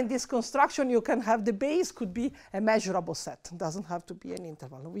general, in this construction, you can have the base could be a measurable set. It doesn't have to be an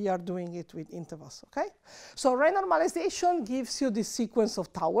interval. We are doing it with intervals. Okay? So renormalization gives you this sequence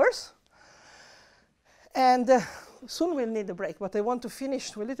of towers. And soon we'll need a break, but I want to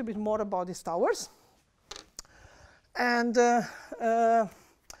finish a little bit more about these towers. And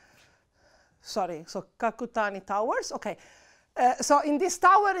sorry, so Kakutani towers. Okay, so in this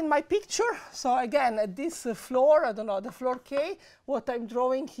tower in my picture, so again, at this floor, I don't know, the floor K, what I'm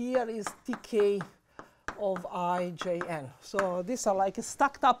drawing here is Tk of Ijn. So these are like a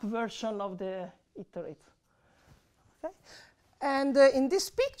stacked up version of the iterate. Okay, and in this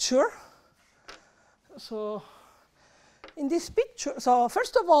picture, so in this picture, so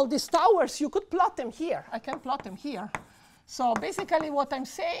first of all, these towers, you could plot them here. I can plot them here. So basically what I'm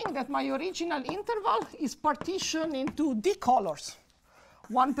saying that my original interval is partitioned into d colors,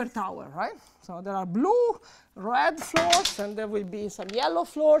 1 per tower, right? So there are blue, red floors, and there will be some yellow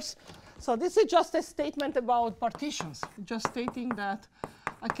floors. So this is just a statement about partitions, just stating that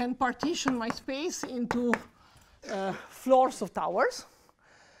I can partition my space into floors of towers.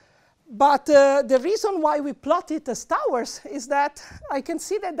 But the reason why we plot it as towers is that I can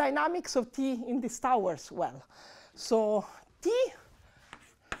see the dynamics of T in these towers well. So T,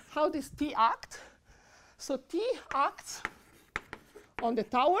 how does T act? So T acts on the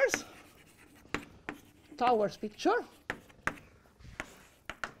towers picture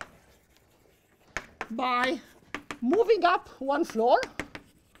by moving up 1 floor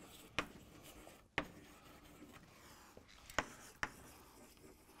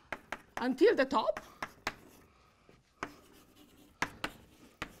until the top.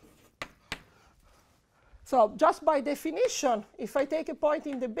 So just by definition, if I take a point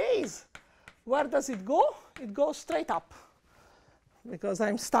in the base, where does it go? It goes straight up, because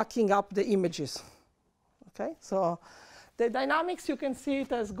I'm stacking up the images. Okay, so the dynamics, you can see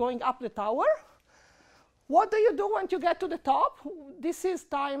it as going up the tower. What do you do when you get to the top? This is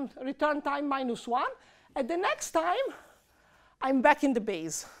time, return time -1. At the next time, I'm back in the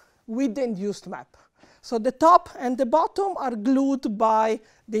base with the induced map. So the top and the bottom are glued by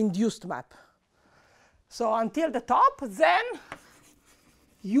the induced map. So until the top, then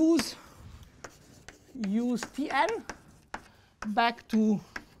use Tn back to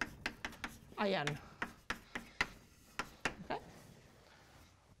In. Okay?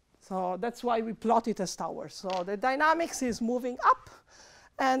 So that's why we plot it as towers. So the dynamics is moving up,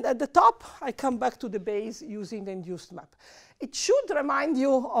 and at the top, I come back to the base using the induced map. It should remind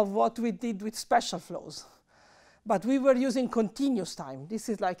you of what we did with special flows. But we were using continuous time. This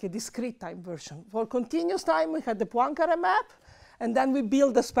is like a discrete time version. For continuous time, we had the Poincaré map, and then we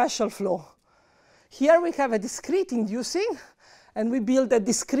build a special flow. Here we have a discrete inducing, and we build a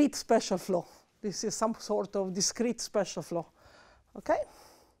discrete special flow. This is some sort of discrete special flow. Okay?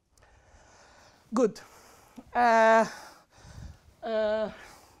 Good. I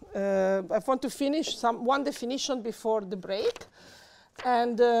want to finish one definition before the break.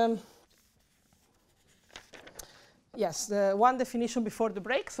 And yes, one definition before the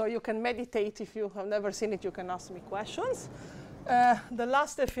break, so you can meditate. If you have never seen it, you can ask me questions. The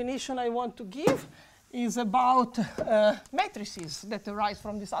last definition I want to give is about matrices that arise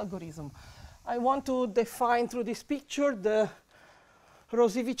from this algorithm. I want to define through this picture the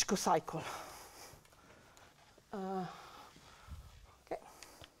Rauzy-Veech cocycle. Okay.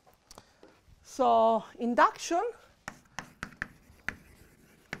 So induction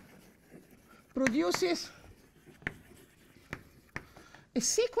produces a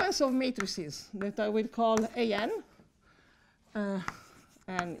sequence of matrices that I will call AN, N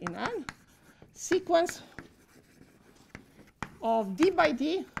in N, sequence of D by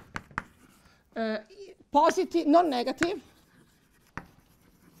D, positive, non-negative,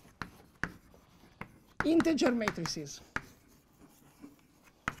 integer matrices.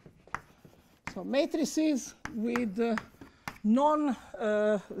 So matrices with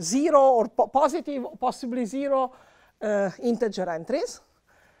non-zero or positive, possibly zero integer entries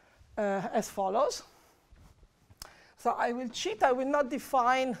as follows. So I will cheat. I will not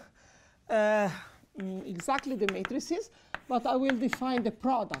define exactly the matrices, but I will define the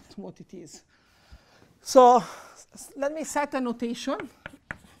product, what it is. So let me set a notation.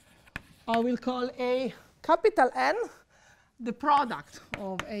 I will call A capital N the product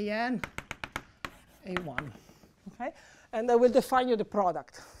of AN, A1. Okay? And I will define you the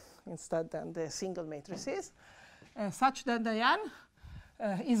product instead than the single matrices, such that the N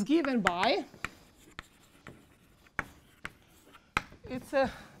is given by, it's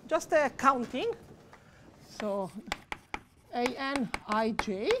just a counting. So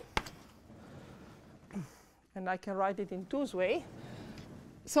ANIJ, and I can write it in two ways.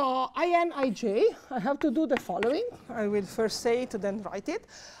 So INIJ, I have to do the following. I will first say it, then write it.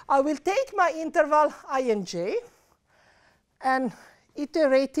 I will take my interval INJ and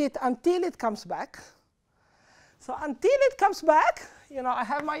iterate it until it comes back. So until it comes back, you know, I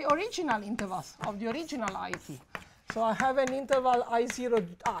have my original intervals of the original IT. So I have an interval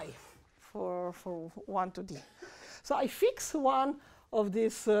I0I for 1 to D. So I fix one of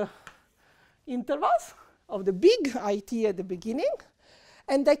these intervals of the big IT at the beginning,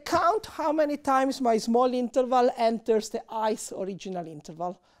 and I count how many times my small interval enters the I's original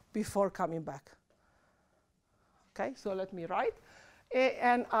interval before coming back. Okay, so let me write.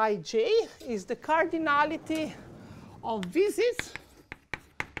 ANIJ is the cardinality of visits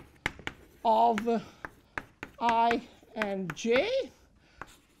of I and j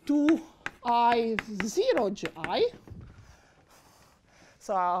to I0j.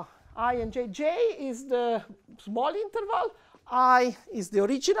 So I and j is the small interval, I is the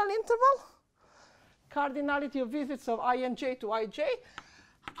original interval, cardinality of visits of I and j to ij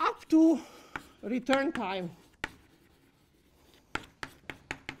up to return time.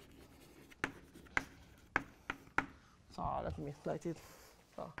 So let me write it.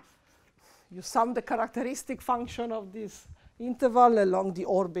 So you sum the characteristic function of this interval along the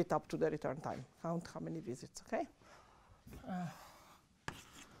orbit up to the return time. Count how many visits, okay?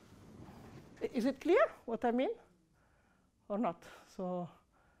 Is it clear what I mean or not? So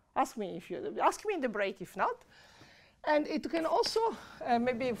ask me if you, ask me in the break if not. And it can also,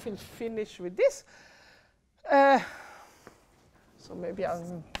 maybe we'll finish with this. So maybe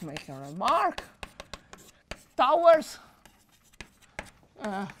I'll make a remark. Towers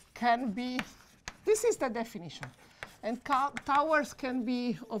can be, this is the definition. And towers can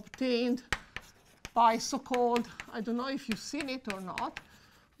be obtained by so-called, I don't know if you've seen it or not,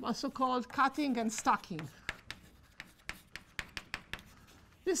 but so-called cutting and stacking.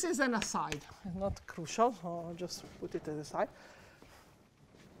 This is an aside, not crucial, so I'll just put it aside.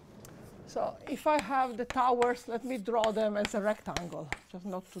 So if I have the towers, let me draw them as a rectangle, just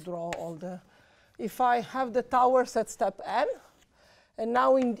not to draw all the. If I have the towers at step n, and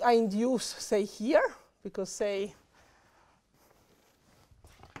now I induce, say, here, because, say,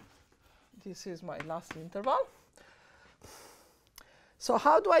 this is my last interval. So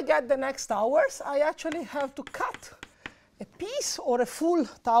how do I get the next towers? I actually have to cut a piece or a full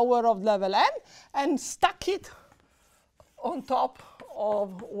tower of level n and stack it on top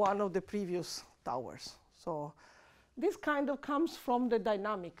of one of the previous towers. So this kind of comes from the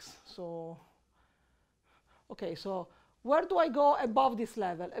dynamics. So, okay, so where do I go above this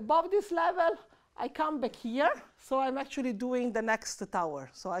level? Above this level, I come back here, so I'm actually doing the next tower.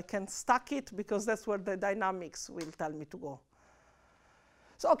 So I can stack it because that's where the dynamics will tell me to go.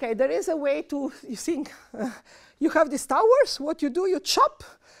 So okay, there is a way to, you think, you have these towers, what you do, you chop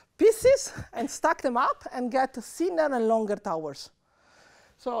pieces and stack them up and get thinner and longer towers.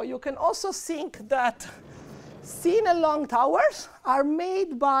 So you can also think that thin and long towers are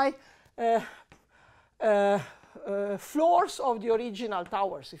made by floors of the original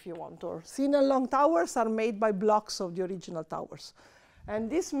towers, if you want, or thin and long towers are made by blocks of the original towers. And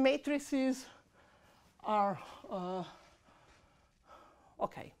these matrices are,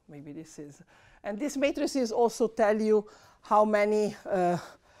 okay, maybe this is, and these matrices also tell you how many,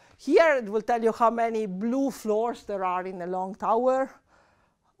 here it will tell you how many blue floors there are in a long tower,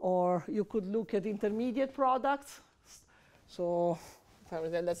 or you could look at intermediate products. So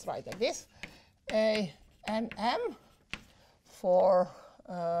let's write like this. A and M for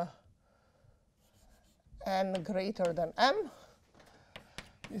n greater than m.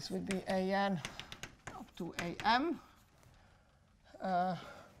 This would be an up to am.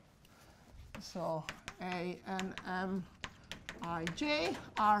 So a, n, m, I, j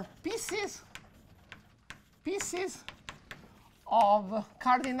are pieces of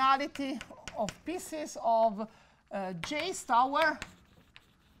cardinality of pieces of j's tower,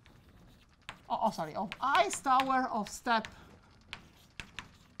 of i's tower of step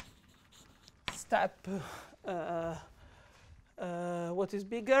what is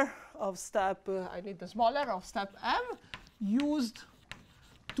bigger of step, I need the smaller, of step m, used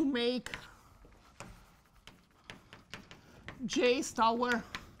to make j's tower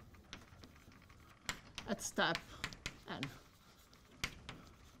at step n.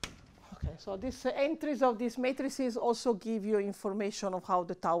 Okay, so these entries of these matrices also give you information of how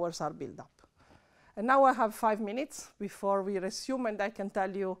the towers are built up. And now I have 5 minutes before we resume, and I can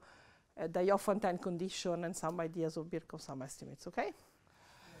tell you a Diophantine condition and some ideas of Birkhoff sum estimates, okay?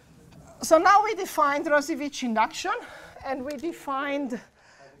 So now we defined Rauzy-Veech induction, and we defined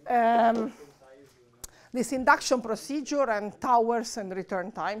this induction procedure and towers and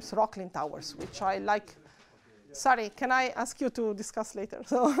return times, Rocklin towers, which I like. Sorry, can I ask you to discuss later?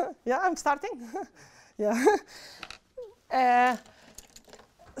 So yeah, I'm starting. Yeah.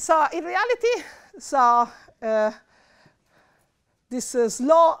 So in reality, this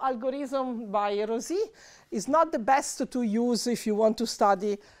slow algorithm by Rauzy is not the best to use if you want to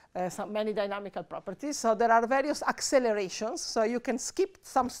study many dynamical properties. So there are various accelerations. So you can skip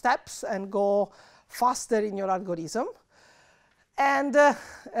some steps and go faster in your algorithm. And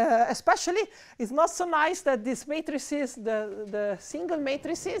especially, it's not so nice that these matrices, the single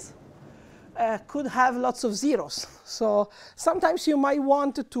matrices, could have lots of zeros. So sometimes you might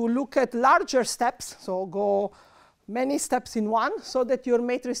want to look at larger steps, so go many steps in one, so that your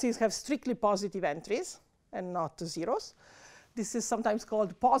matrices have strictly positive entries and not zeros. This is sometimes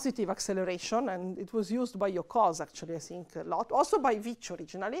called positive acceleration, and it was used by Yokos, actually, I think, a lot, also by Veech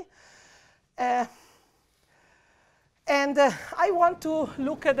originally. And I want to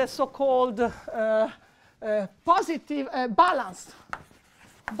look at the so-called positive, balanced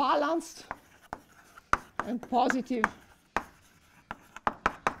and positive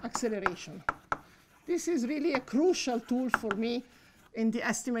acceleration. This is really a crucial tool for me in the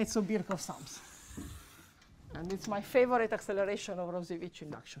estimates of Birkhoff sums. And it's my favorite acceleration of Rauzy-Veech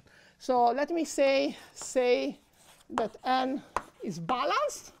induction. So let me say that n is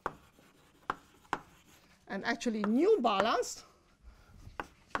balanced, and actually nu balanced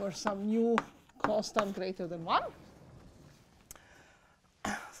for some nu constant greater than 1.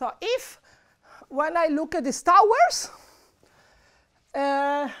 So if, when I look at these towers,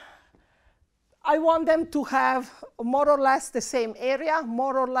 I want them to have more or less the same area,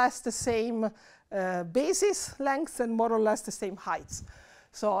 more or less the same basis lengths, and more or less the same heights.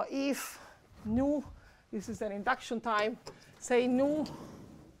 So if nu, this is an induction time, say nu,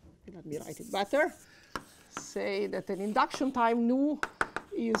 let me write it better, say that an induction time nu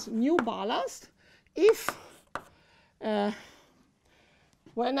is nu balanced if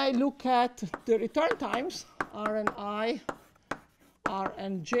when I look at the return times, r and I, r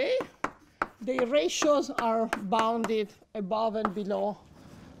and j, the ratios are bounded above and below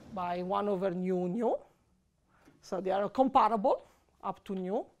by 1 over nu nu. So they are comparable up to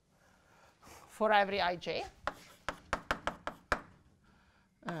nu for every ij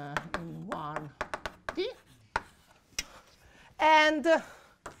in 1t. And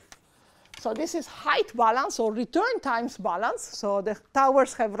so this is height balance or return times balance. So the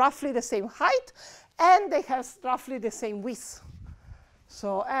towers have roughly the same height, and they have roughly the same width.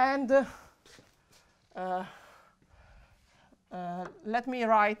 So, and let me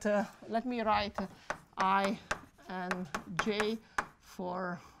write I and j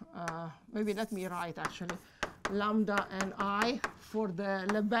for, maybe let me write actually lambda and I for the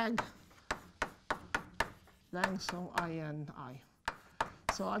Lebesgue length of I and I.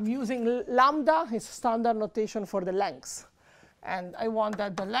 So I'm using lambda, it's standard notation for the lengths. And I want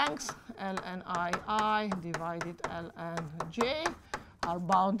that the lengths L and I divided L and j are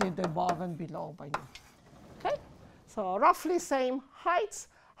bounded above and below by nu. Okay? So roughly same heights,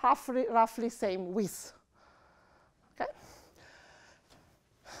 roughly same width. Okay?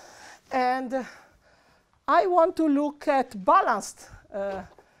 And I want to look at balanced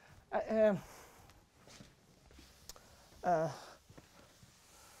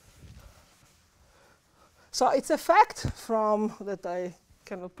so it's a fact from that I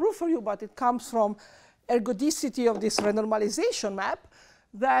cannot prove for you, but it comes from ergodicity of this renormalization map,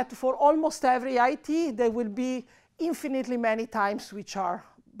 that for almost every IT there will be infinitely many times which are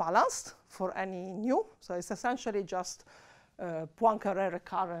balanced for any nu. So it's essentially just Poincaré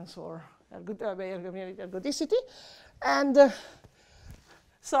recurrence or ergodicity. And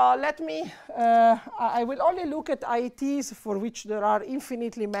so let me, I will only look at IETs for which there are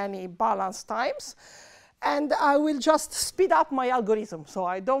infinitely many balanced times. And I will just speed up my algorithm. So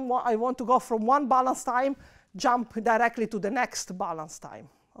I want to go from one balanced time, jump directly to the next balanced time,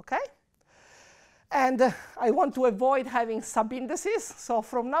 okay? And I want to avoid having sub-indices. So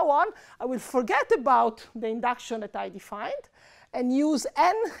from now on, I will forget about the induction that I defined and use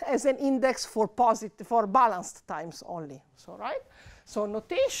n as an index for balanced times only. So, right? So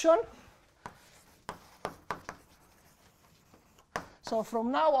notation. So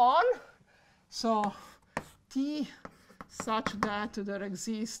from now on, so T such that there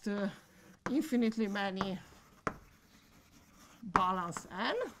exist infinitely many balanced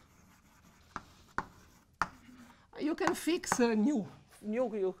n. You can fix nu.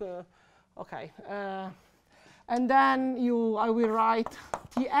 Okay. And then I will write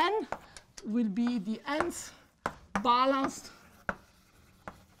Tn will be the nth balanced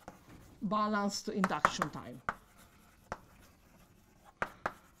induction time.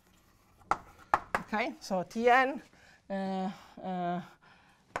 Okay, so Tn In to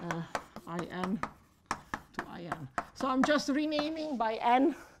In. So I'm just renaming by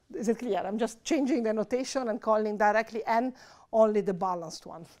n. Is it clear? I'm just changing the notation and calling directly n only the balanced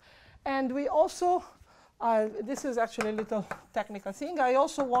ones. And we also, this is actually a little technical thing. I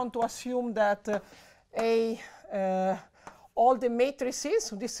also want to assume that all the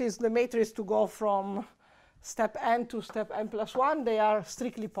matrices, this is the matrix to go from step n to step n plus 1, they are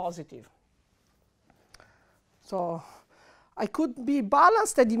strictly positive. So I could be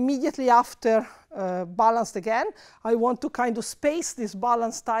balanced and immediately after balanced again. I want to kind of space this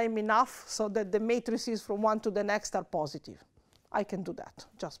balance time enough so that the matrices from one to the next are positive. I can do that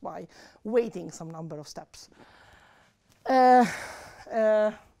just by waiting some number of steps.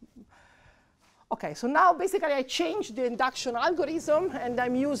 Okay, so now basically I changed the induction algorithm and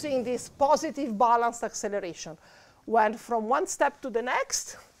I'm using this positive balanced acceleration. When from one step to the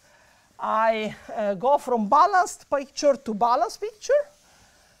next, I go from balanced picture to balanced picture.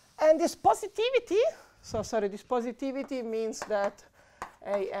 And this positivity, this positivity means that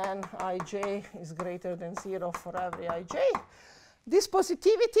an ij is greater than 0 for every ij. This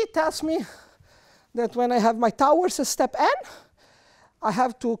positivity tells me that when I have my towers at step n, I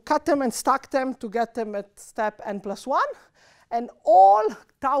have to cut them and stack them to get them at step n plus 1. And all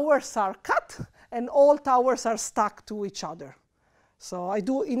towers are cut, and all towers are stuck to each other. So I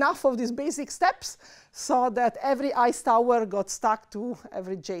do enough of these basic steps so that every i's tower got stuck to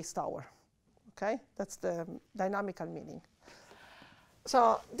every j's tower. Okay, that's the dynamical meaning.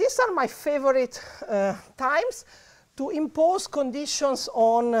 So these are my favorite times to impose conditions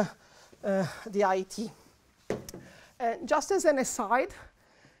on the IET. And just as an aside,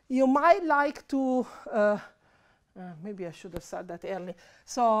 you might like to, maybe I should have said that early.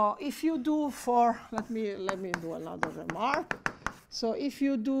 So if you do let me do another remark. So if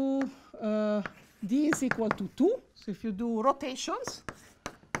you do d is equal to 2, so if you do rotations,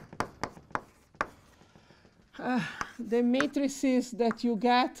 the matrices that you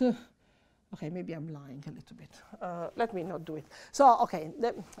get, okay, maybe I'm lying a little bit. Let me not do it. So, okay,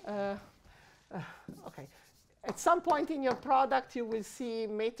 okay. At some point in your product, you will see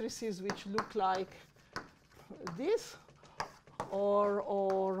matrices which look like this,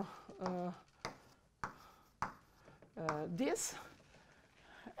 or this,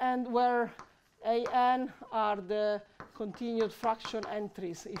 and where an are the continued fraction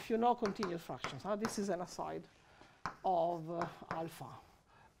entries, if you know continued fractions. This is an aside of alpha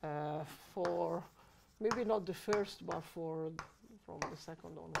for maybe not the first, but from the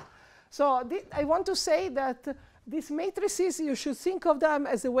second on. So I want to say that these matrices, you should think of them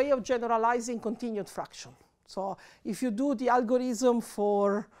as a way of generalizing continued fraction. So if you do the algorithm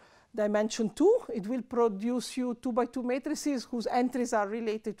for dimension 2, it will produce you 2 by 2 matrices whose entries are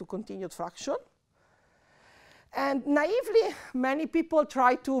related to continued fraction. And naively, many people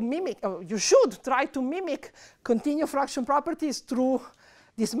try to mimic, or you should try to mimic continued fraction properties through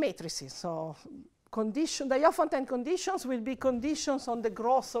these matrices. So Diophantine conditions will be conditions on the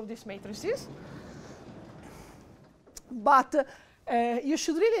growth of these matrices. But you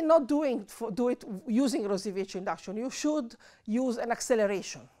should really not do it using Rauzy-Veech induction. You should use an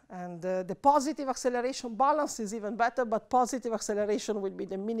acceleration. And the positive acceleration balance is even better, but positive acceleration will be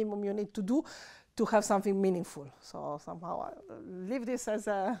the minimum you need to do to have something meaningful. So somehow I leave this as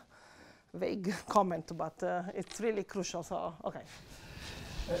a vague comment, but it's really crucial. So, okay.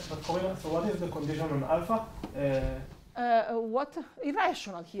 But Corinna, so what is the condition on alpha? What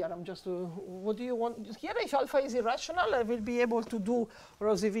irrational here? I'm just. What do you want here? If alpha is irrational, I will be able to do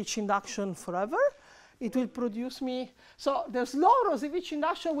Rauzy-Veech induction forever. It will produce me. So the slow Rauzy-Veech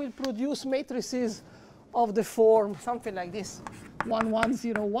induction will produce matrices of the form something like this: 1, 1,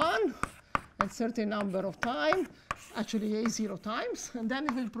 0, 1, at certain number of time, actually A0 times, and then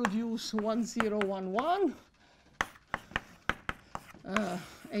it will produce 1, 0, 1, 1,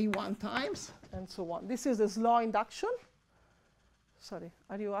 A1 times, and so on. This is the slow induction. Sorry,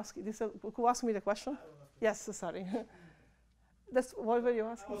 are you asking? Who asked me the question? Yes, sorry. That's what were you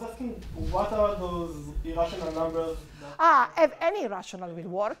asking? I was asking, what are those irrational numbers? If any rational will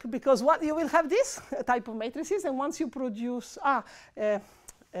work, because what you will have this type of matrices, and once you produce,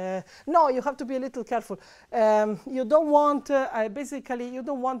 no, you have to be a little careful. You don't want, basically, you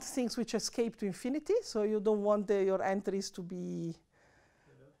don't want things which escape to infinity, so you don't want your entries to be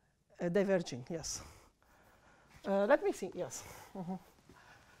diverging, yes. Let me think, yes.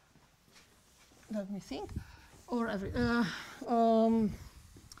 Let me think. Or every,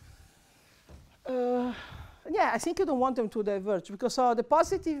 yeah, I think you don't want them to diverge, because the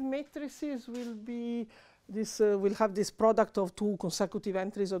positive matrices will be this, will have this product of two consecutive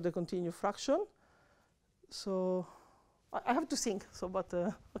entries of the continuous fraction. So I have to think. So, but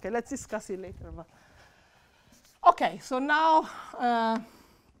okay, let's discuss it later. But okay, so now,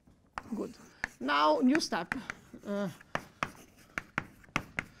 good. Now, new step.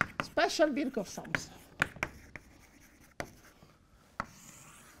 Special Birkhoff sums.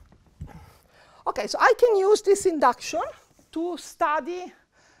 Okay, so I can use this induction to study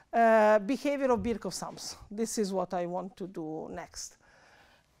behavior of Birkhoff sums. This is what I want to do next.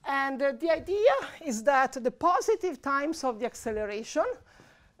 And the idea is that the positive times of the acceleration,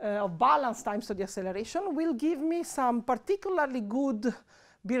 of balance times of the acceleration, will give me some particularly good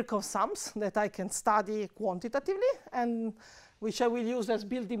Birkhoff sums that I can study quantitatively, and which I will use as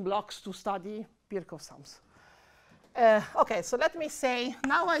building blocks to study Birkhoff sums. Okay, so let me say,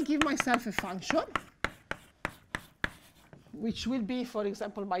 now I give myself a function, which will be, for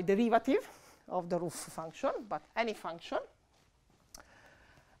example, my derivative of the roof function, but any function.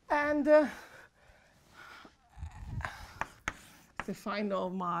 And define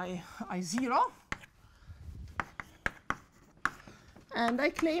of my I0. And I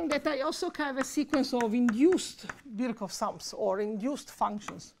claim that I also have a sequence of induced Birkhoff sums or induced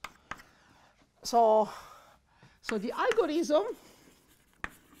functions. So the algorithm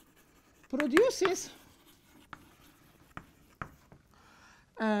produces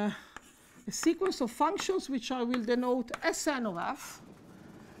a sequence of functions which I will denote Sn of f.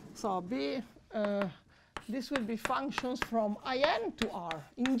 So this will be functions from In to R,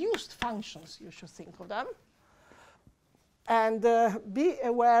 induced functions, you should think of them. And be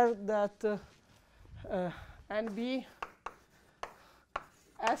aware that NB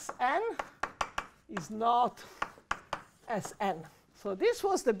Sn is not Sn. So this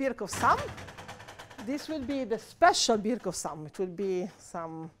was the Birkhoff sum. This will be the special Birkhoff sum. It will be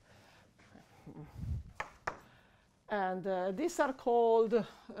some, and these are called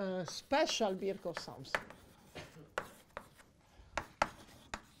special Birkhoff sums.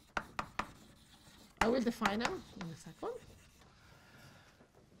 I will define them in a second.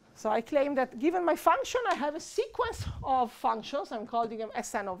 So I claim that given my function, I have a sequence of functions. I'm calling them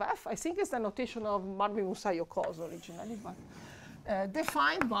Sn of f. I think it's the notation of Marvi-Musayo-Kos originally, but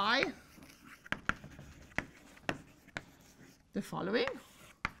defined by the following.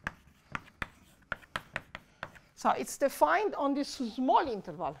 So it's defined on this small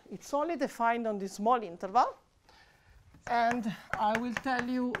interval. It's only defined on this small interval. And I will tell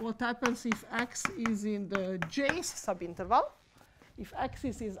you what happens if x is in the jth subinterval. If x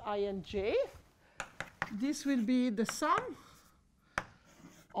is I and j, this will be the sum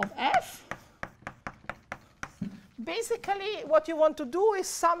of f. Basically, what you want to do is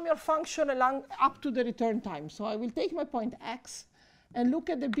sum your function along up to the return time. So I will take my point x and look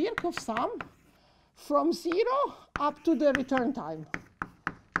at the Birkhoff sum from 0 up to the return time,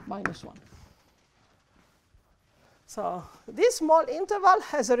 -1. So this small interval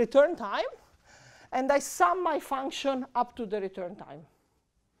has a return time, and I sum my function up to the return time.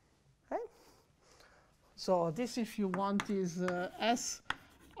 Okay? So this, if you want, is S,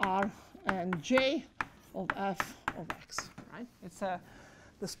 R, and J of f of x. Right? It's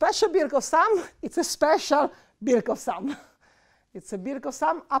the special Birkhoff sum. It's a special Birkhoff sum. It's a Birkhoff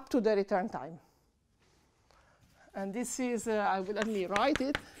sum up to the return time. And this is, let me write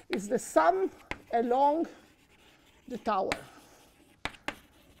it, is the sum along the tower.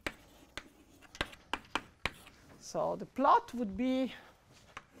 So the plot would be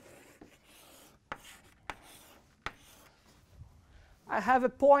I have a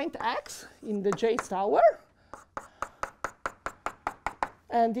point x in the J tower.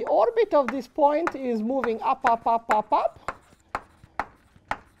 And the orbit of this point is moving up, up, up, up,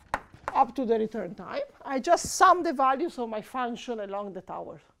 up to the return time. I just sum the values of my function along the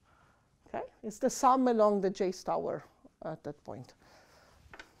tower. Okay? It's the sum along the J tower at that point.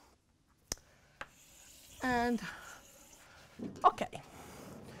 And OK.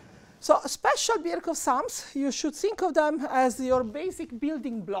 So special Birkhoff sums, you should think of them as your basic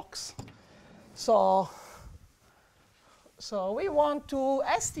building blocks. So we want to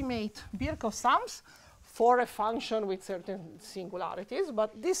estimate Birkhoff sums for a function with certain singularities.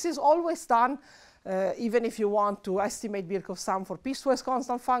 But this is always done, even if you want to estimate Birkhoff sum for piecewise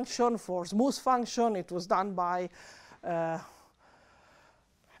constant function, for smooth function. It was done by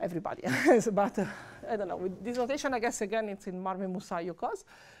everybody. But I don't know. With this notation, I guess, again, it's in Marvin Musayo cause.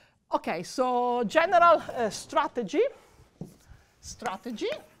 OK, so general strategy.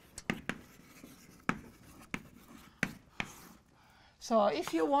 So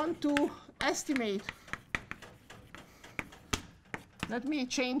if you want to estimate, let me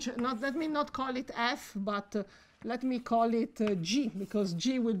change, let me not call it f, but let me call it g, because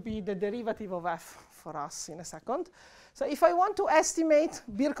g will be the derivative of f for us in a second. So if I want to estimate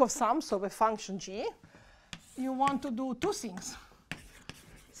Birkhoff sums of a function g, you want to do two things.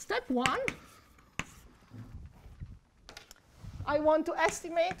 Step 1, I want to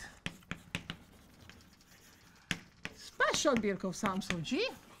estimate special Birkhoff sums of G.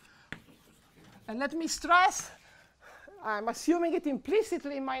 And let me stress, I'm assuming it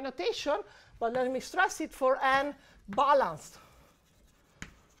implicitly in my notation, but let me stress it for n balanced.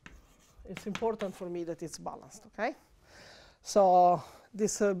 It's important for me that it's balanced, OK? So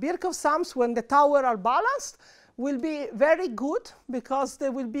these Birkhoff sums, when the tower are balanced, will be very good because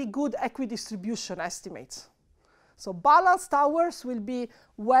there will be good equidistribution estimates. So balanced towers will be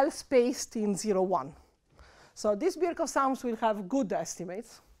well spaced in 0, 1. So these Birkhoff sums will have good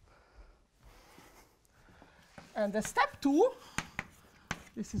estimates. And the step 2,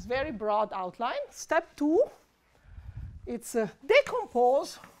 this is very broad outline. Step 2, it's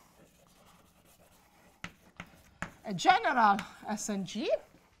decompose a general SNG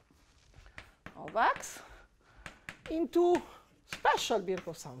of x into special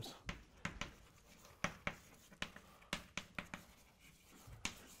Birkhoff sums.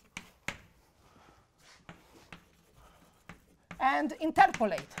 And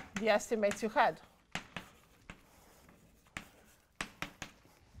interpolate the estimates you had.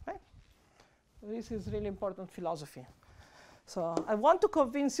 Okay? This is really important philosophy. So I want to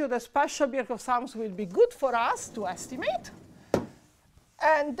convince you that special Birkhoff sums will be good for us to estimate.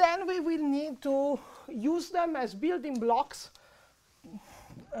 And then we will need to use them as building blocks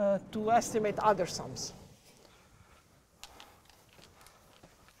to estimate other sums.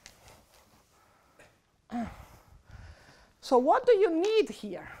 So what do you need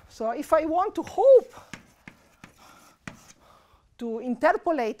here? So if I want to hope to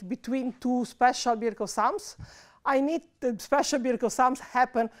interpolate between two special Birkhoff sums, I need the special Birkhoff sums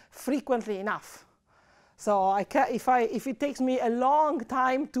happen frequently enough. So if it takes me a long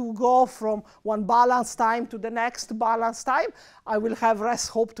time to go from one balanced time to the next balanced time, I will have less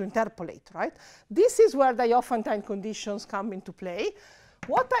hope to interpolate, right? This is where the Diophantine conditions come into play.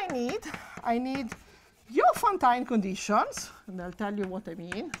 What I need Diophantine conditions, and I'll tell you what I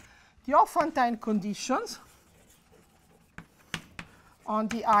mean. Diophantine conditions on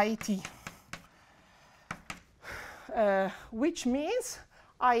the IET, which means,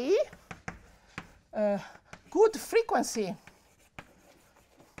 i.e., good frequency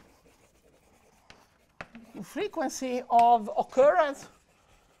of occurrence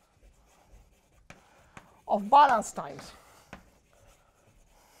of balance times.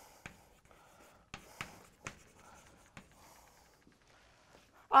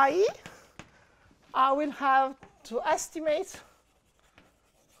 I.e., I will have to estimate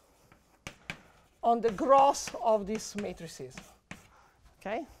on the gross of these matrices.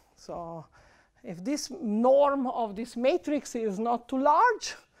 Okay, so if this norm of this matrix is not too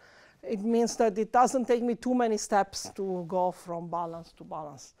large, it means that it doesn't take me too many steps to go from balance to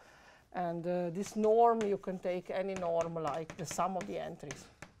balance. And this norm, you can take any norm like the sum of the entries.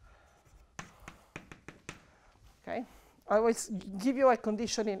 Okay, I will give you a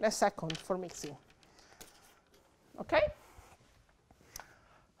condition in a second for mixing. Okay?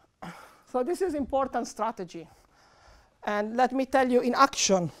 So this is important strategy. And let me tell you in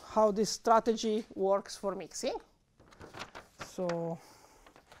action how this strategy works for mixing. So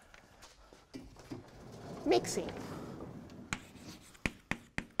mixing.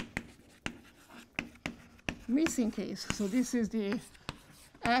 Mixing case. So this is the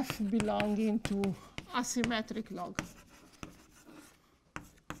f belonging to asymmetric log.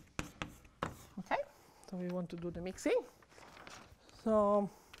 Okay, so we want to do the mixing. So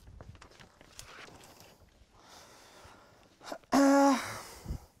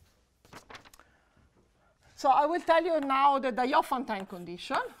so I will tell you now the Diophantine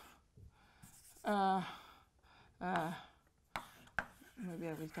condition. Maybe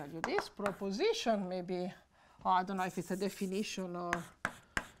I will tell you this proposition. Maybe I don't know if it's a definition or.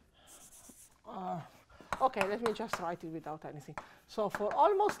 Okay, let me just write it without anything. So for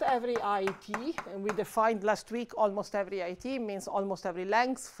almost every IET, and we defined last week almost every IET means almost every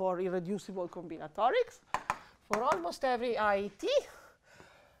length for irreducible combinatorics. For almost every IET,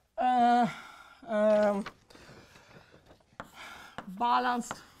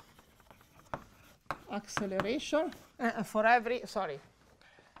 balanced acceleration for every, sorry,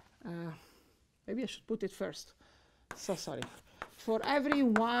 maybe I should put it first. So sorry. For every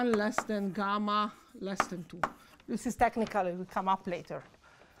 1 less than gamma less than 2. This is technical, it will come up later.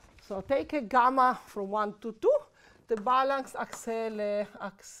 So take a gamma from 1 to 2. The balanced acceleration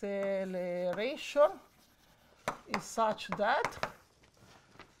is such that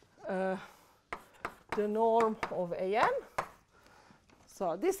the norm of AN.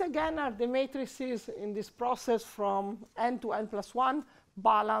 So these again are the matrices in this process from n to n plus 1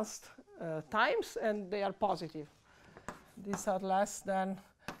 balanced times, and they are positive. These are less than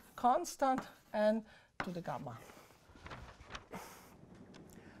constant n to the gamma.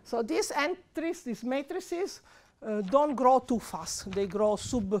 So these entries, these matrices, don't grow too fast. They grow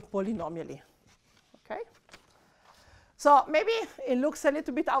sub-polynomially. Okay? So maybe it looks a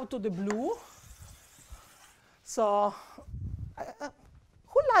little bit out of the blue. So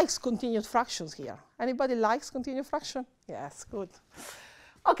who likes continued fractions here? Anybody likes continued fraction? Yes, good.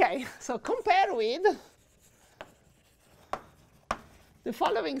 Okay, so compare with the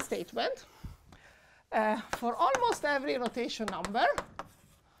following statement. For almost every rotation number,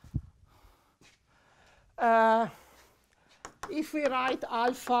 if we write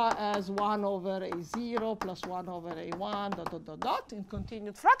alpha as 1 over a0 plus 1 over a1 dot dot dot dot in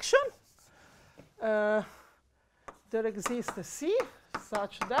continued fraction, there exists a c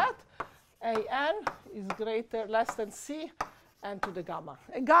such that an is less than c n to the gamma.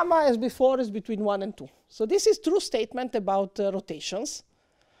 And gamma, as before, is between 1 and 2. So this is true statement about rotations.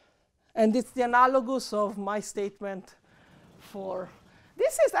 And it's the analogous of my statement for.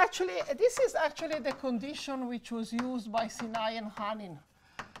 This is actually the condition which was used by Sinai and Hanin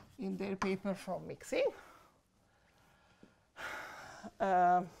in their paper from mixing.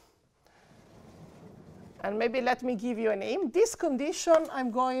 And maybe let me give you a name. This condition,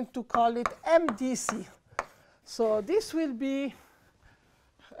 I'm going to call it MDC. So this will be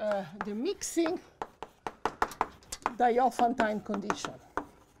the mixing Diophantine condition.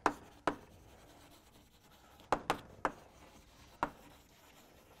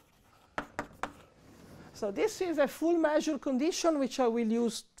 So this is a full measure condition which I will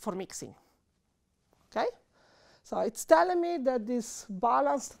use for mixing. Okay? So it's telling me that these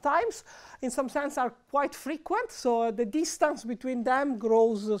balanced times, in some sense, are quite frequent. So the distance between them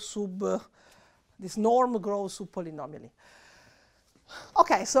grows this norm grows sub-polynomially.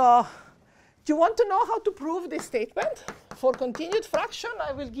 Okay, so do you want to know how to prove this statement? For continued fraction,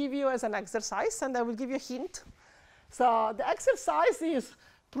 I will give you as an exercise, and I will give you a hint. So the exercise is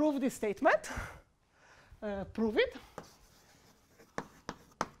prove this statement. Prove it.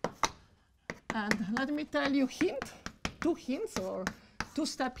 And let me tell you two hints or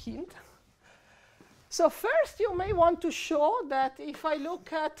two-step hint. So first, you may want to show that if I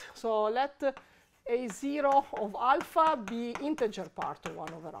look at, so let a0 of alpha be integer part of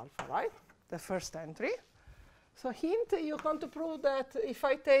 1 over alpha, right? The first entry. So hint, you're going to prove that if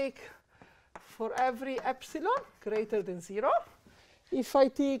I take for every epsilon greater than 0, if I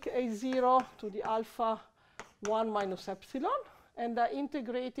take a0 to the alpha 1 minus epsilon, and I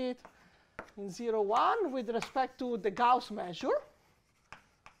integrate it in 0, 1 with respect to the Gauss measure,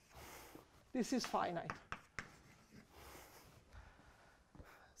 this is finite.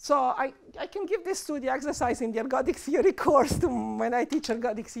 So I can give this to the exercise in the ergodic theory course when I teach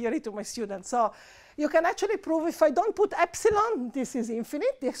ergodic theory to my students. So you can actually prove if I don't put epsilon, this is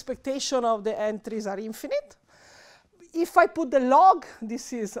infinite. The expectation of the entries are infinite. If I put the log,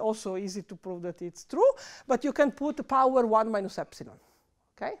 this is also easy to prove that it's true. But you can put power 1 minus epsilon.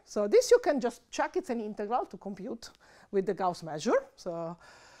 Okay? So this you can just check. It's an integral to compute with the Gauss measure. So,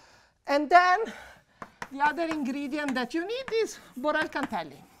 and then the other ingredient that you need is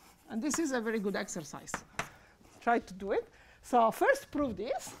Borel-Cantelli. And this is a very good exercise. Try to do it. So first prove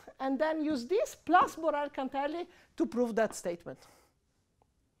this, and then use this plus Borel-Cantelli to prove that statement.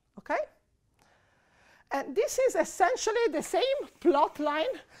 Okay? And this is essentially the same plot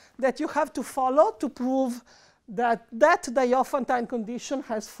line that you have to follow to prove that that Diophantine condition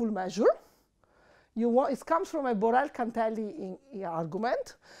has full measure. It comes from a Borel-Cantelli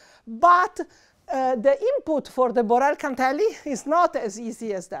argument, but the input for the Borel-Cantelli is not as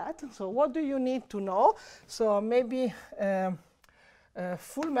easy as that. So what do you need to know? So maybe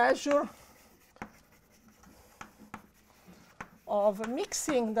full measure of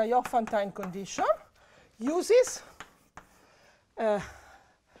mixing Diophantine condition uses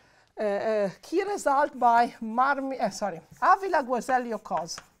key result by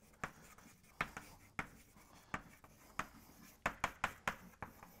Avila-Guaselio-Cos.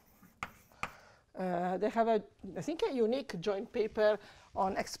 They have, I think, a unique joint paper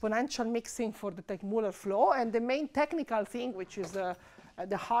on exponential mixing for the Teichmuller flow. And the main technical thing, which is at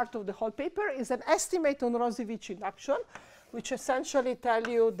the heart of the whole paper, is an estimate on Rauzy-Veech induction, which essentially tell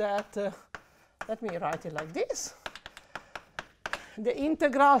you that, let me write it like this. The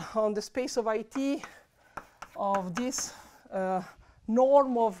integral on the space of IT of this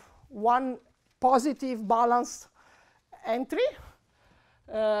norm of one positive balanced entry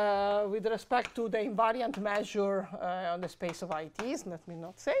with respect to the invariant measure on the space of ITs, let me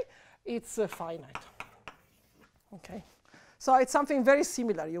not say, it's finite. Okay, so it's something very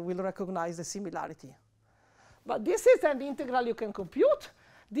similar. You will recognize the similarity. But this is an integral you can compute.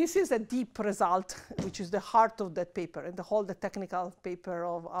 This is a deep result, which is the heart of that paper and the technical paper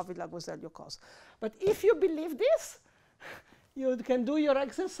of Avila-Guaselio-Cos. But if you believe this, you can do your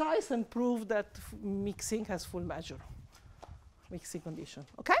exercise and prove that mixing has full measure, mixing condition.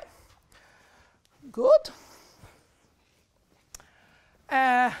 Okay? Good.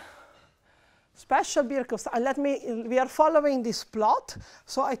 Special Birkhoff. We are following this plot.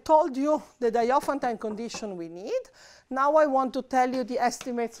 So I told you the Diophantine condition we need. Now I want to tell you the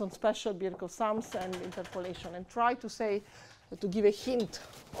estimates on special Birkhoff sums and interpolation, and try to say, to give a hint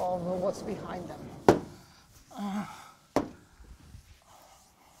of what's behind them.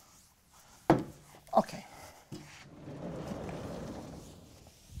 Okay.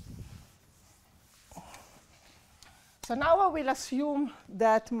 So now I will assume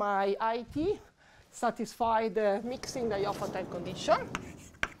that my IT satisfy the mixing Diophantine condition.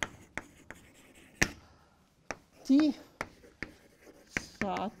 T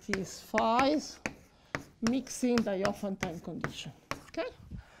satisfies mixing Diophantine condition. Okay?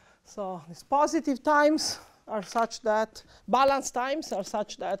 So these positive times are such that, balanced times are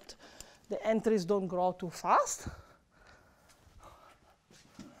such that the entries don't grow too fast.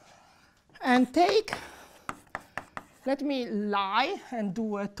 And let me lie and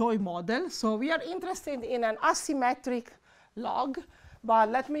do a toy model. So we are interested in an asymmetric log,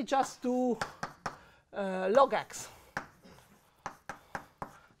 but let me just do log x.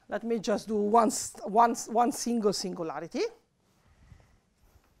 Let me just do one single singularity.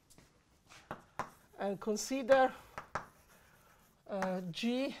 And consider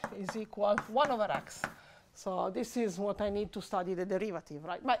g is equal 1 over x. So this is what I need to study the derivative,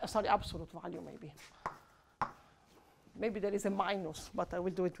 right? Sorry, absolute value maybe. Maybe there is a minus, but I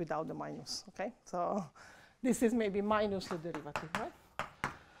will do it without the minus, okay? So this is maybe minus the derivative,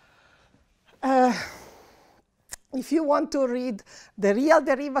 right? If you want to read the real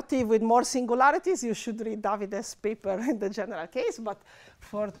derivative with more singularities, you should read David's paper in the general case. But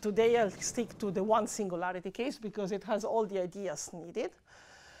for today, I'll stick to the one singularity case because it has all the ideas needed.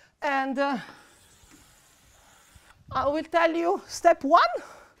 And I will tell you step 1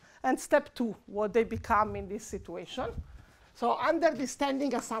 and step 2, what they become in this situation. So under the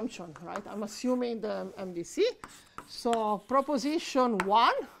standing assumption, right, I'm assuming the MDC. So proposition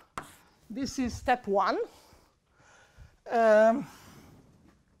 1, this is step 1.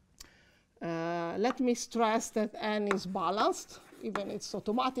 Let me stress that n is balanced, even it's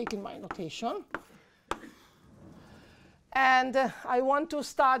automatic in my notation. And I want to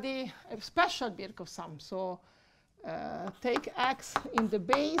study a special Birkhoff sum. So take x in the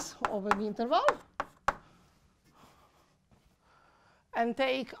base of an interval and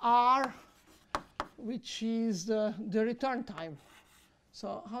take r, which is the return time.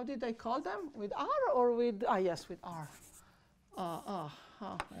 So how did I call them? With r or with, yes, with r.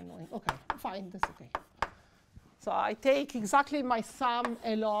 Annoying. OK, fine, that's OK. So I take exactly my sum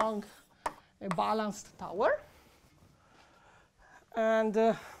along a balanced tower.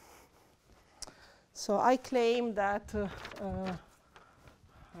 And so I claim that,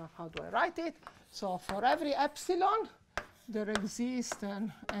 how do I write it? So for every epsilon, there exists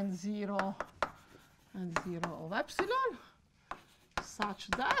an n0 of epsilon, such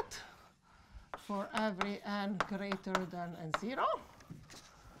that for every n greater than n0,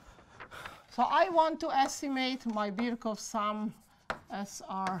 So I want to estimate my Birkhoff sum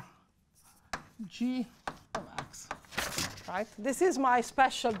SRG of X. Right? This is my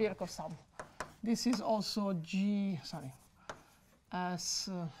special Birkhoff sum. This is also S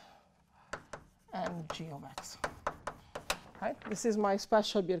and G of X. Right? This is my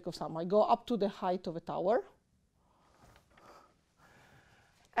special Birkhoff sum. I go up to the height of a tower.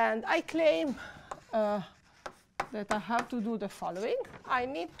 And I claim that I have to do the following. I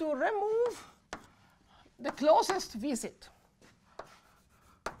need to remove the closest visit.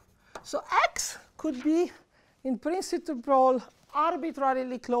 So X could be, in principle,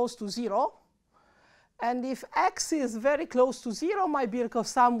 arbitrarily close to 0. And if X is very close to 0, my Birkhoff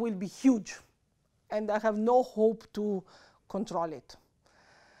sum will be huge. And I have no hope to control it.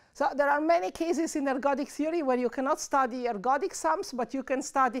 So there are many cases in ergodic theory where you cannot study ergodic sums, but you can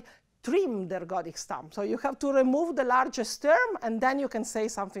study trimmed ergodic sum. So you have to remove the largest term, and then you can say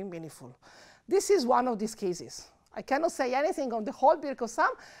something meaningful. This is one of these cases. I cannot say anything on the whole Birkhoff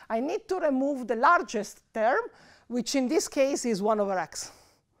sum. I need to remove the largest term, which in this case is 1 over X.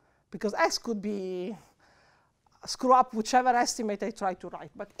 Because X could be screw up whichever estimate I try to write.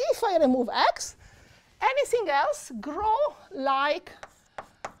 But if I remove X, anything else grow like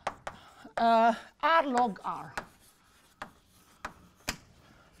R log R.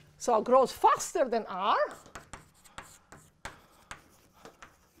 So it grows faster than R.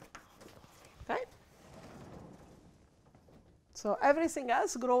 Okay? So everything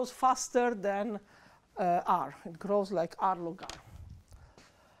else grows faster than R. It grows like R log R.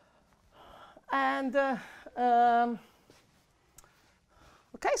 And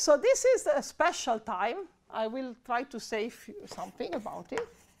okay, so this is a special time. I will try to say something about it.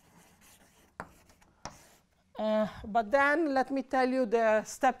 But then let me tell you the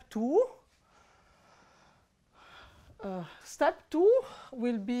step 2. Step 2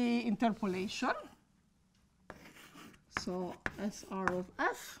 will be interpolation. So SR of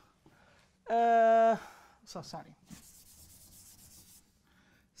F.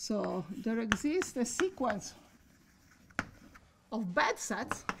 So there exists a sequence of bad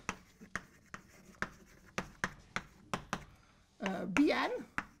sets, Bn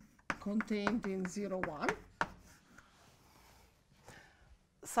contained in 0, 1,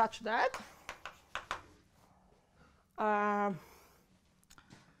 such that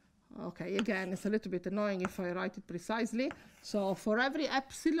okay, again, it's a little bit annoying if I write it precisely. So for every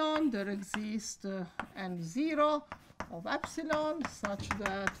epsilon, there exists n0 of epsilon, such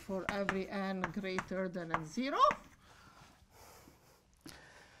that for every n greater than n0,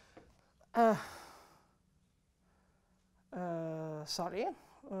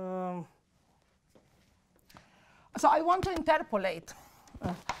 so I want to interpolate.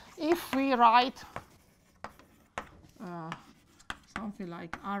 If we write something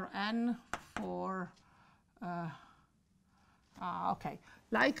like Rn for, okay,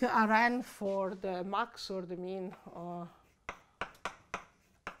 like Rn for the max or the mean.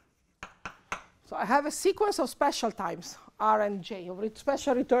 So I have a sequence of special times, R and J, of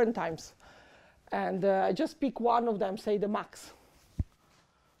special return times. And I just pick one of them, say the max.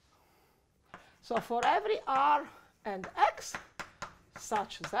 So for every R and X,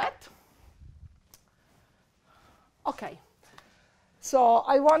 such that, okay. So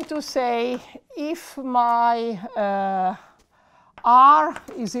I want to say if my R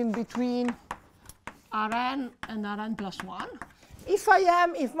is in between Rn and Rn plus 1, if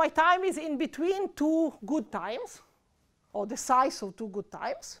my time is in between two good times, or the size of two good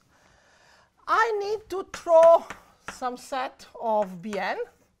times, I need to throw some set of Bn.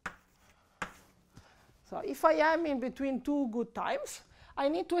 So if I am in between two good times, I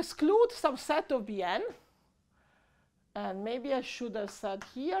need to exclude some set of Bn. And maybe I should have said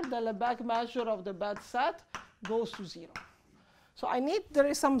here the Lebesgue measure of the bad set goes to 0. So there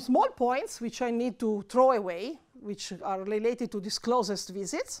is some small points which I need to throw away, which are related to these closest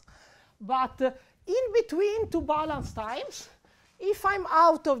visits. But in between two balanced times, if I'm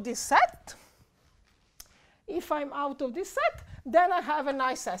out of this set, then I have a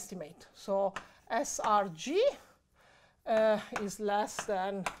nice estimate. So SRG is less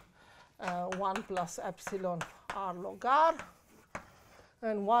than 1 plus epsilon R log R,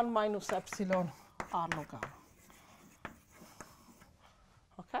 and 1 minus epsilon R log R.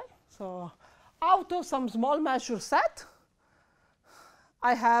 Okay, so out of some small measure set,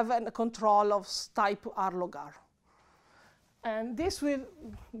 I have a control of type R log R. And this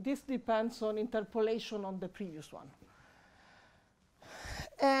depends on interpolation on the previous one.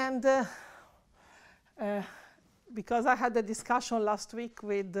 And because I had a discussion last week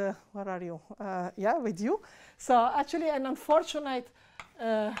with, where are you? Yeah, with you. So actually an unfortunate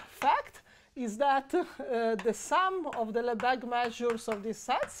fact is that the sum of the Lebesgue measures of these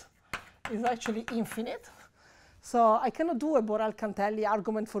sets is actually infinite. So I cannot do a Borel-Cantelli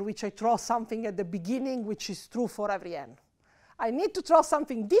argument for which I throw something at the beginning which is true for every n. I need to throw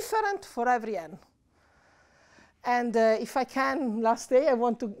something different for every n. And if I can, last day I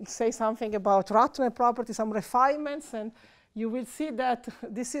want to say something about Ratner property, some refinements, and you will see that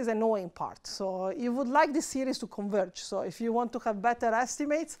this is a knowing part. So you would like this series to converge. So if you want to have better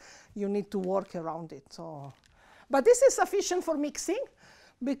estimates, you need to work around it. So, but this is sufficient for mixing,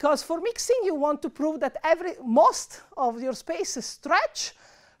 because for mixing you want to prove that most of your spaces stretch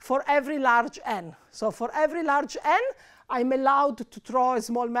for every large n. So for every large n, I'm allowed to throw a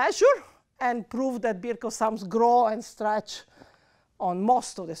small measure and prove that Birkhoff sums grow and stretch on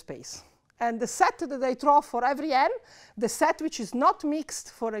most of the space. And the set that I draw for every n, the set which is not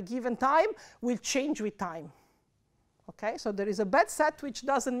mixed for a given time, will change with time. Okay, so there is a bad set which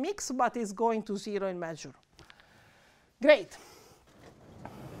doesn't mix but is going to 0 in measure. Great.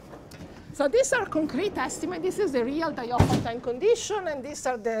 So these are concrete estimates. This is the real Diophantine condition, and these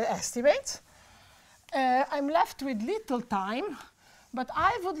are the estimates. I'm left with little time, but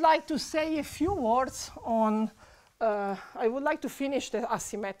I would like to say a few words on I would like to finish the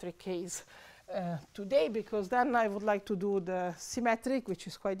asymmetric case today, because then I would like to do the symmetric, which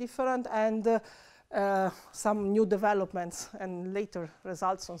is quite different, and some new developments and later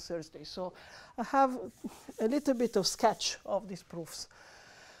results on Thursday. So I have a little bit of sketch of these proofs.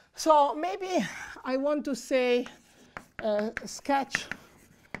 So maybe I want to say a sketch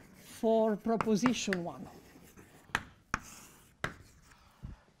for proposition 1.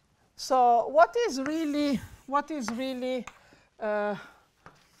 So what is really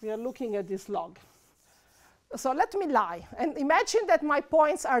we are looking at this log. So let me lie and imagine that my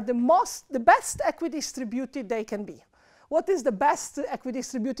points are the best equidistributed they can be. What is the best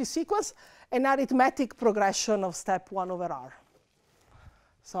equidistributed sequence? An arithmetic progression of step 1 over r.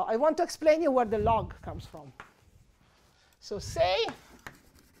 So I want to explain you where the log comes from. So say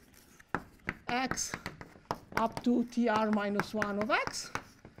x up to tr minus 1 of x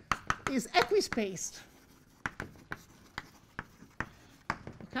is equispaced.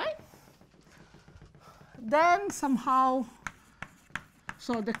 Okay? Then somehow,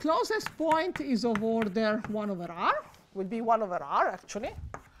 so the closest point is of order 1 over r, will be 1 over r actually.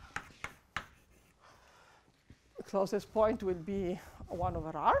 The closest point will be 1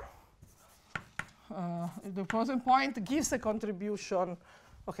 over r. The closest point gives a contribution.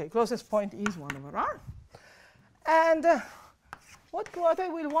 Okay, closest point is 1 over r. And what I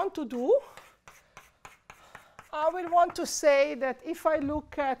will want to do, I will want to say that if I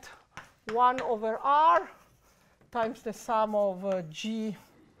look at 1 over r times the sum of g,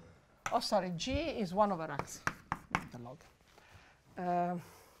 g is 1 over x, the log,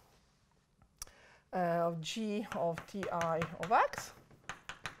 of g of ti of x.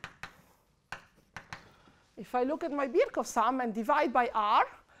 If I look at my Birkhoff sum and divide by r,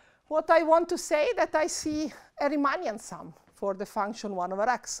 what I want to say that I see a Riemannian sum for the function 1 over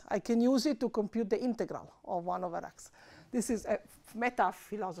x. I can use it to compute the integral of 1 over x. This is a meta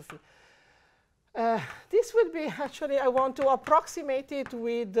philosophy. This will be actually, I want to approximate it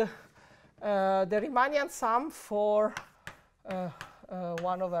with the Riemannian sum for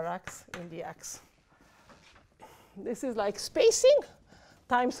 1 over x in the x. This is like spacing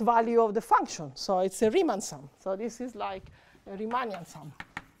times value of the function. So it's a Riemann sum. So this is like a Riemannian sum.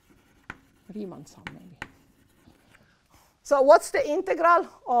 Riemann sum, maybe. So what's the integral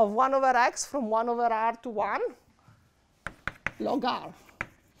of 1 over x from 1 over r to 1? Log r,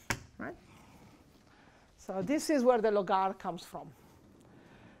 right? So this is where the log r comes from.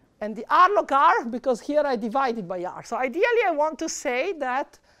 And the r log r, because here I divided by r. So ideally, I want to say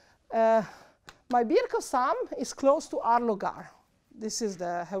that my Birkhoff sum is close to r log r. This is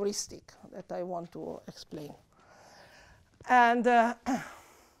the heuristic that I want to explain. And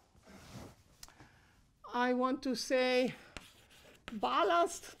I want to say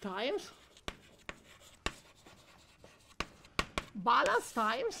balanced times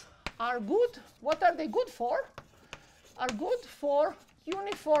are good. What are they good for? Are good for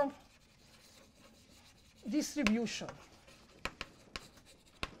uniform distribution.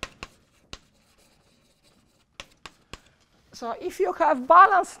 So if you have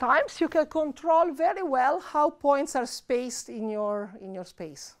balanced times, you can control very well how points are spaced in your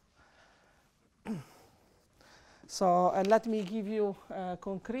space. So and let me give you a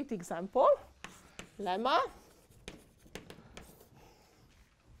concrete example. Lemma.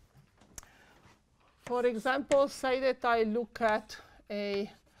 For example, say that I look at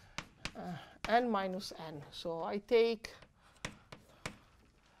a n minus n. So I take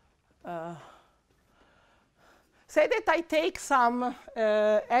say that I take some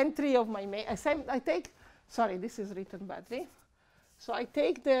entry of my sorry, this is written badly. So I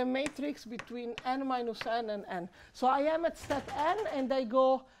take the matrix between n minus n and n. So I am at step n, and I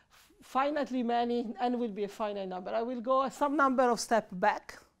go finitely many, n will be a finite number. I will go some number of steps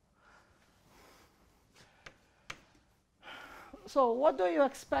back. So what do you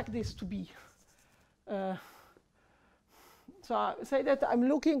expect this to be? So I say that I'm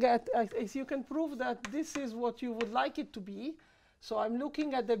looking at, as you can prove that this is what you would like it to be. So I'm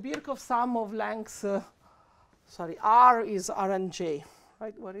looking at the Birkhoff sum of lengths, sorry, R is R and J,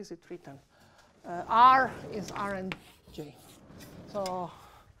 right? Where is it written? R is R and J. So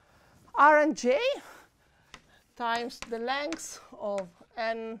R and J times the length of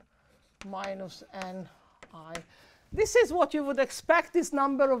n minus n I. This is what you would expect this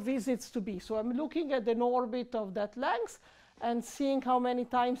number of visits to be. So I'm looking at an orbit of that length and seeing how many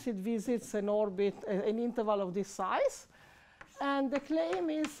times it visits an orbit, an interval of this size. And the claim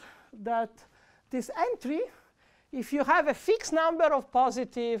is that this entry, if you have a fixed number of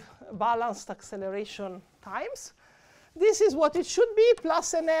positive balanced acceleration times, this is what it should be,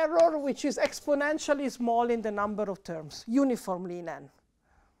 plus an error which is exponentially small in the number of terms, uniformly in n.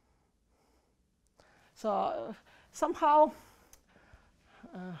 So somehow,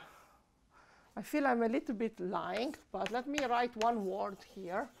 I feel I'm a little bit lying, but let me write one word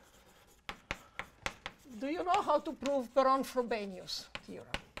here. Do you know how to prove Perron-Frobenius theorem?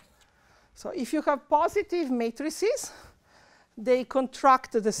 So if you have positive matrices, they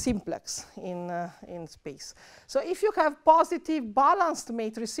contract the simplex in space. So if you have positive balanced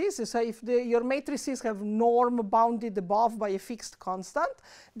matrices, so if your matrices have norm bounded above by a fixed constant,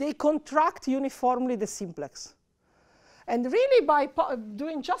 they contract uniformly the simplex. And really, by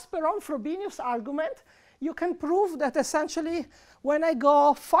doing just Perron-Frobenius argument, you can prove that essentially, when I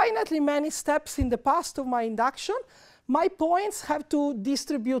go finitely many steps in the path of my induction, my points have to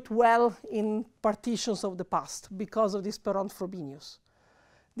distribute well in partitions of the past because of this Perron-Frobenius.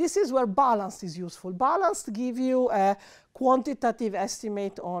 This is where balanced is useful. Balanced gives you a quantitative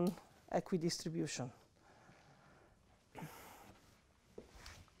estimate on equidistribution.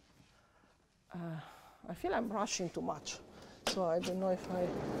 I feel I'm rushing too much, so I don't know if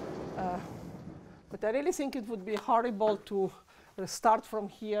but I really think it would be horrible to start from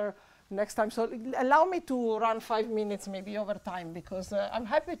here next time. So allow me to run 5 minutes maybe over time, because I'm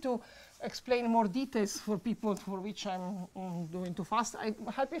happy to explain more details for people for which I'm doing too fast. I'm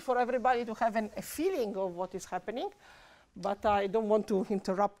happy for everybody to have a feeling of what is happening, but I don't want to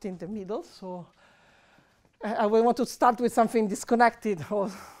interrupt in the middle. So I will want to start with something disconnected,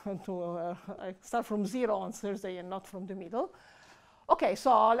 or I start from 0 on Thursday and not from the middle. Okay,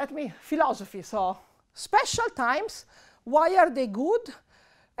 so let me, philosophy. So special times, why are they good?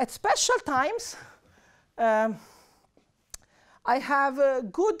 At special times, I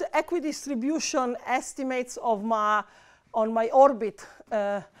have good equidistribution estimates of on my orbit.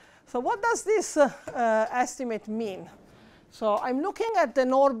 So what does this estimate mean? So I'm looking at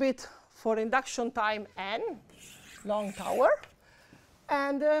an orbit for induction time n, long tower.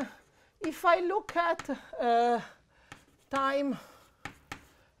 And if I look at time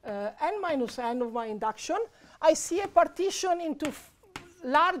n minus n of my induction, I see a partition into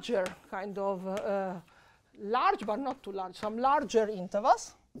larger kind of large, but not too large, some larger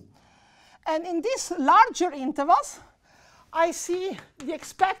intervals. And in these larger intervals, I see the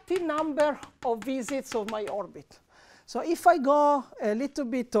expected number of visits of my orbit. So if I go a little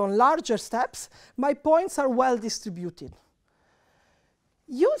bit on larger steps, my points are well distributed.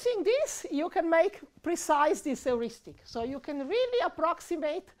 Using this, you can make precise this heuristic. So you can really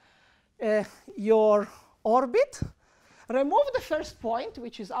approximate your orbit, remove the first point,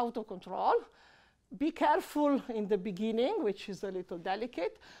 which is out of control. Be careful in the beginning, which is a little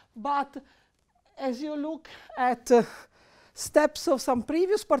delicate. But as you look at steps of some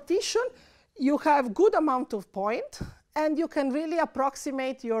previous partition, you have good amount of point, and you can really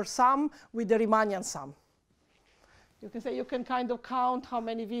approximate your sum with the Riemannian sum. You can say you can kind of count how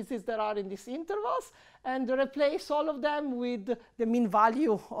many visits there are in these intervals and replace all of them with the mean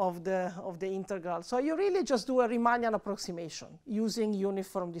value of the integral. So you really just do a Riemannian approximation using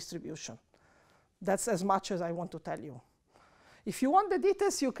uniform distribution. That's as much as I want to tell you. If you want the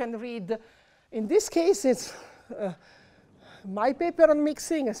details, you can read. In this case, it's my paper on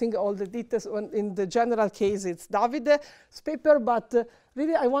mixing. I think all the details, in the general case, it's Davide's paper. But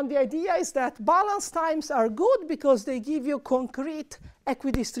really, the idea is that balance times are good because they give you concrete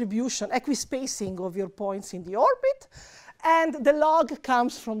equidistribution, equispacing of your points in the orbit. And the log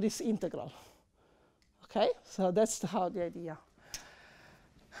comes from this integral. OK, so that's the idea.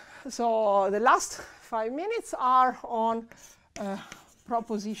 So the last 5 minutes are on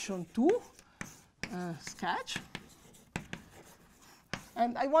proposition 2 sketch.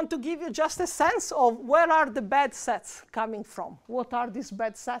 And I want to give you just a sense of where are the bad sets coming from. What are these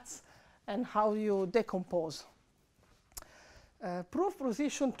bad sets and how you decompose. Proof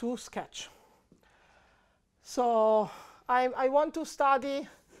position 2 sketch. So I want to study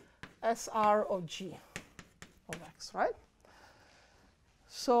SR of G of X, right?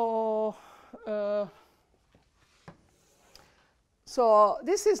 So, so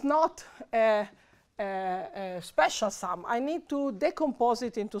this is not a special sum. I need to decompose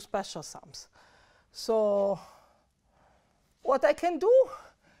it into special sums. So what I can do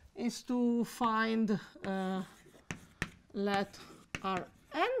is to find let Rn,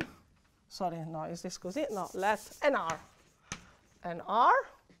 sorry, no, is this così? No, let nr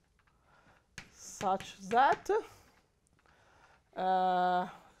such that,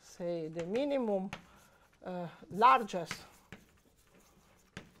 say, the minimum largest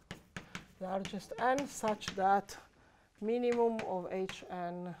n such that minimum of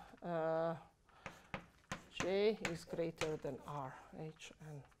Hn j is greater than R Hn.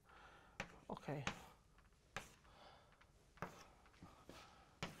 Okay.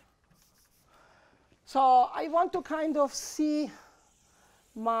 So I want to kind of see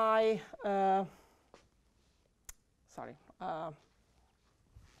my, I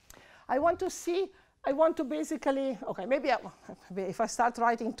want to basically, okay, maybe if I start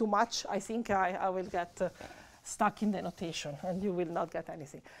writing too much, I think I will get stuck in the notation and you will not get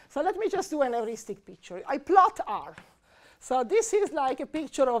anything. So let me just do an heuristic picture. I plot R. So this is like a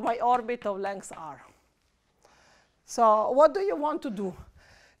picture of my orbit of length R. So what do you want to do?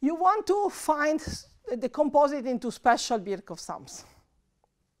 You want to find the composite into special Birkhoff sums.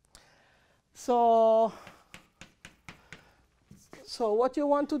 So what you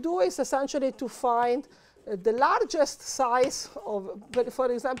want to do is essentially to find the largest size of,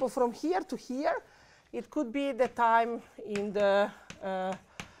 for example, from here to here, it could be the time in the,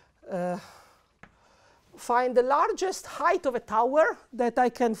 find the largest height of a tower that I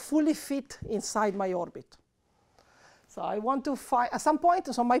can fully fit inside my orbit. So I want to find, at some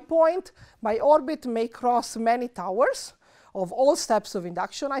point, so my orbit may cross many towers of all steps of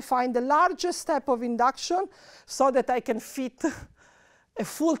induction. I find the largest step of induction so that I can fit a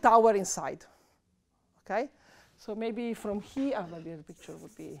full tower inside. Okay? So maybe from here, maybe the picture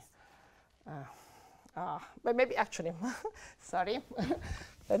would be, but maybe actually, sorry,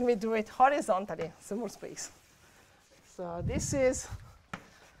 let me do it horizontally, some more space. So this is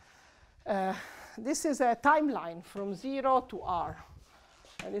a timeline from 0 to R.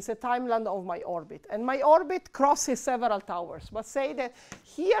 And it's a timeline of my orbit. And my orbit crosses several towers. But say that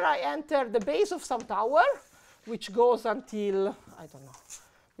here I enter the base of some tower, which goes until, I don't know,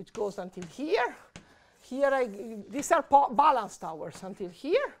 which goes until here. Here, these are balanced towers until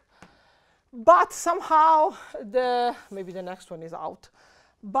here. But somehow, maybe the next one is out.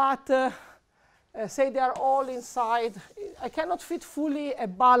 But say they are all inside. I cannot fit fully a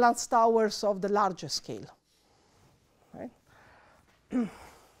balanced towers of the largest scale. Right?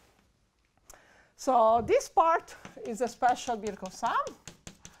 So this part is a special Birkhoff sum.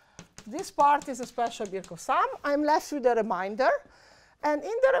 This part is a special Birkhoff sum. I'm left with a remainder. And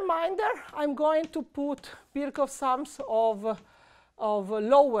in the remainder, I'm going to put Birkhoff sums of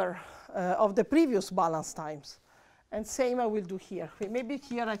lower, of the previous balance times. And same I will do here. Maybe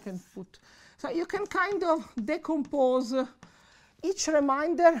here I can put, so you can kind of decompose each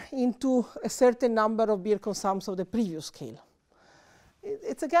remainder into a certain number of Birkhoff sums of the previous scale.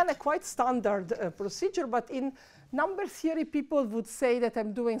 It's again a quite standard procedure, but in number theory, people would say that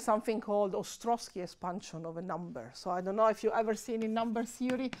I'm doing something called Ostrowski expansion of a number. So I don't know if you've ever seen in number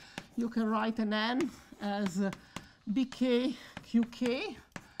theory, you can write an n as bk qk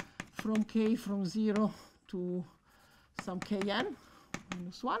from k from 0 to some kn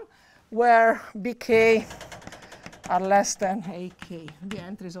minus 1, where bk are less than ak, the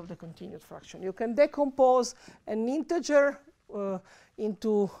entries of the continued fraction. You can decompose an integer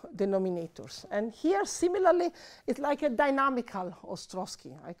into denominators. And here, similarly, it's like a dynamical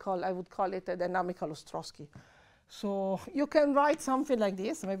Ostrowski. I would call it a dynamical Ostrowski. So you can write something like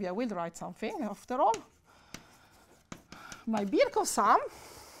this. Maybe I will write something after all. My Birkhoff sum,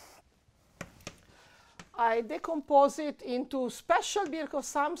 I decompose it into special Birkhoff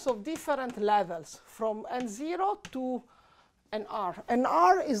sums of different levels, from n0 to nr.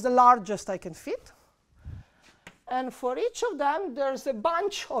 nr is the largest I can fit. And for each of them, there's a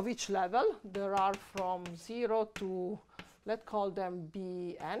bunch of each level. There are from 0 to, let's call them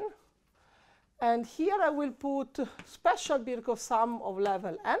Bn. And here I will put special Birkhoff sum of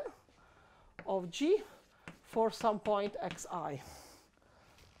level n of G for some point xi,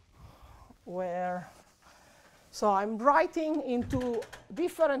 where, so I'm writing into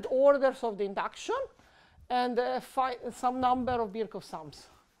different orders of the induction and some number of Birkhoff sums.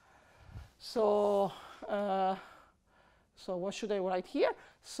 So, so what should I write here?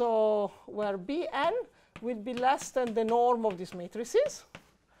 So where Bn will be less than the norm of these matrices,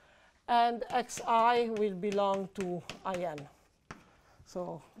 and xi will belong to In.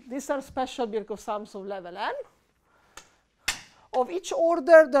 So these are special Birkhoff sums of level n. Of each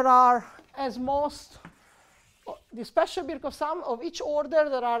order, there are as most, the special Birkhoff sum of each order,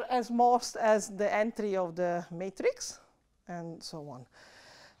 there are as most as the entry of the matrix, and so on.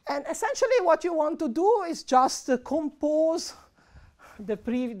 And essentially what you want to do is just compose the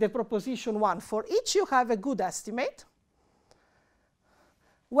proposition 1. For each you have a good estimate.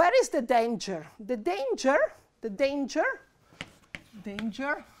 Where is the danger? The danger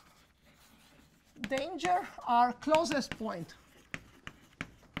are closest point.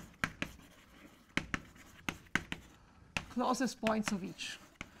 Closest points of each.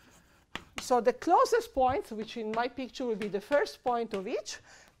 So the closest point, which in my picture will be the first point of each,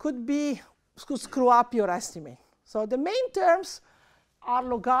 could screw up your estimate. So the main terms R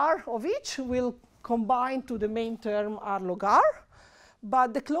log R of each will combine to the main term R log R,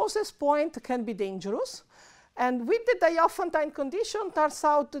 but the closest point can be dangerous. And with the Diophantine condition, turns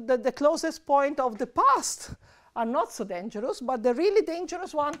out that the closest point of the past are not so dangerous, but the really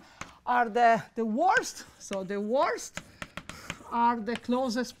dangerous one are the worst. So the worst are the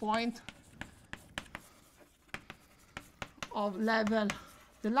closest point of level,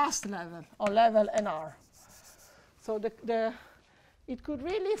 the last level, or level NR. So it could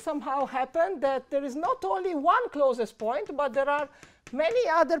really somehow happen that there is not only one closest point, but there are many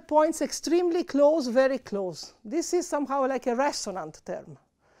other points extremely close, very close. This is somehow like a resonant term.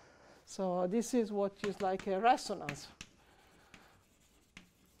 So this is what is like a resonance.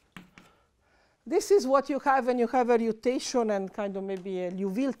 This is what you have when you have a rotation and kind of maybe a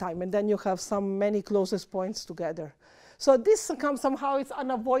Liouville time, and then you have many closest points together. So this somehow is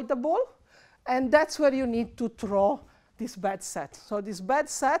unavoidable, and that's where you need to throw this bad set. So this bad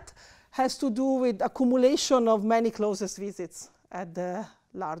set has to do with accumulation of many closest visits at the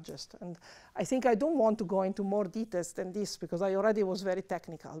largest. And I think I don't want to go into more details than this because I already was very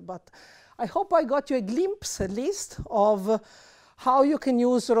technical, but I hope I got you a glimpse at least of how you can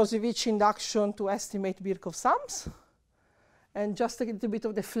use Rauzy-Veech induction to estimate Birkhoff sums, and just a little bit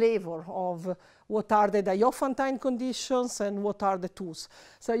of the flavor of what are the Diophantine conditions and what are the tools.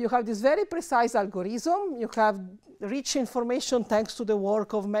 So you have this very precise algorithm. You have rich information thanks to the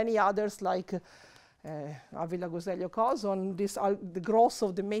work of many others like Avila Goselio-Cos on this the growth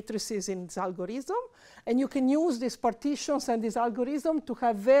of the matrices in this algorithm. And you can use these partitions and this algorithm to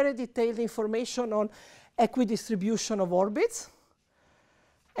have very detailed information on equidistribution of orbits,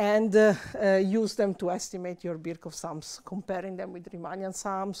 and use them to estimate your Birkhoff sums, comparing them with Riemannian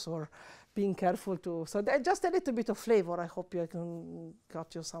sums or being careful to. So just a little bit of flavor. I hope you can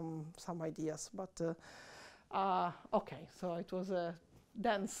got you some ideas. But okay, so it was a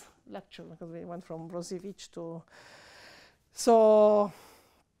dense lecture because we went from Rauzy-Veech to. So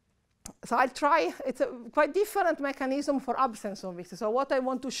I'll try. It's a quite different mechanism for absence of mixing. So what I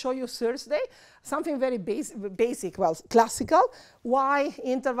want to show you Thursday, something very basic, well, classical, why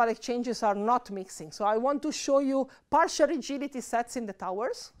interval exchanges are not mixing. So I want to show you partial rigidity sets in the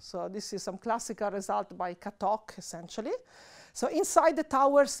towers. So this is some classical result by Katok, essentially. So inside the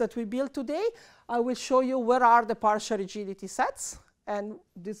towers that we build today, I will show you where are the partial rigidity sets. And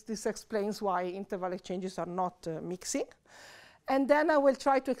this explains why interval exchanges are not mixing. And then I will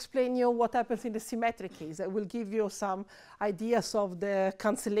try to explain you what happens in the symmetric case. I will give you some ideas of the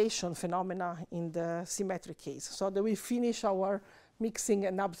cancellation phenomena in the symmetric case, so that we finish our mixing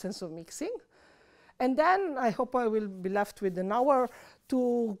and absence of mixing. And then I hope I will be left with an hour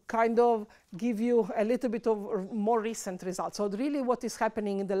to kind of give you a little bit of more recent results. So really what is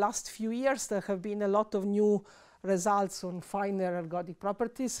happening in the last few years, there have been a lot of new results on finer ergodic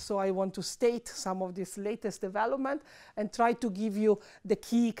properties. So I want to state some of this latest development and try to give you the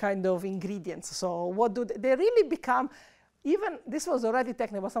key kind of ingredients. So what do they really become? Even this was already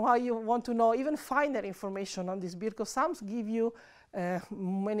technical, but somehow you want to know even finer information on these Birkhoff sums, give you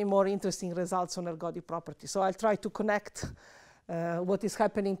many more interesting results on ergodic properties. So I'll try to connect what is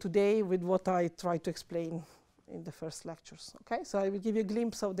happening today with what I try to explain in the first lectures. Okay, so I will give you a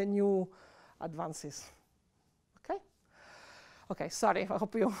glimpse of the new advances. Okay, sorry, I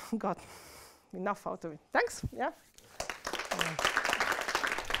hope you got enough out of it. Thanks, yeah.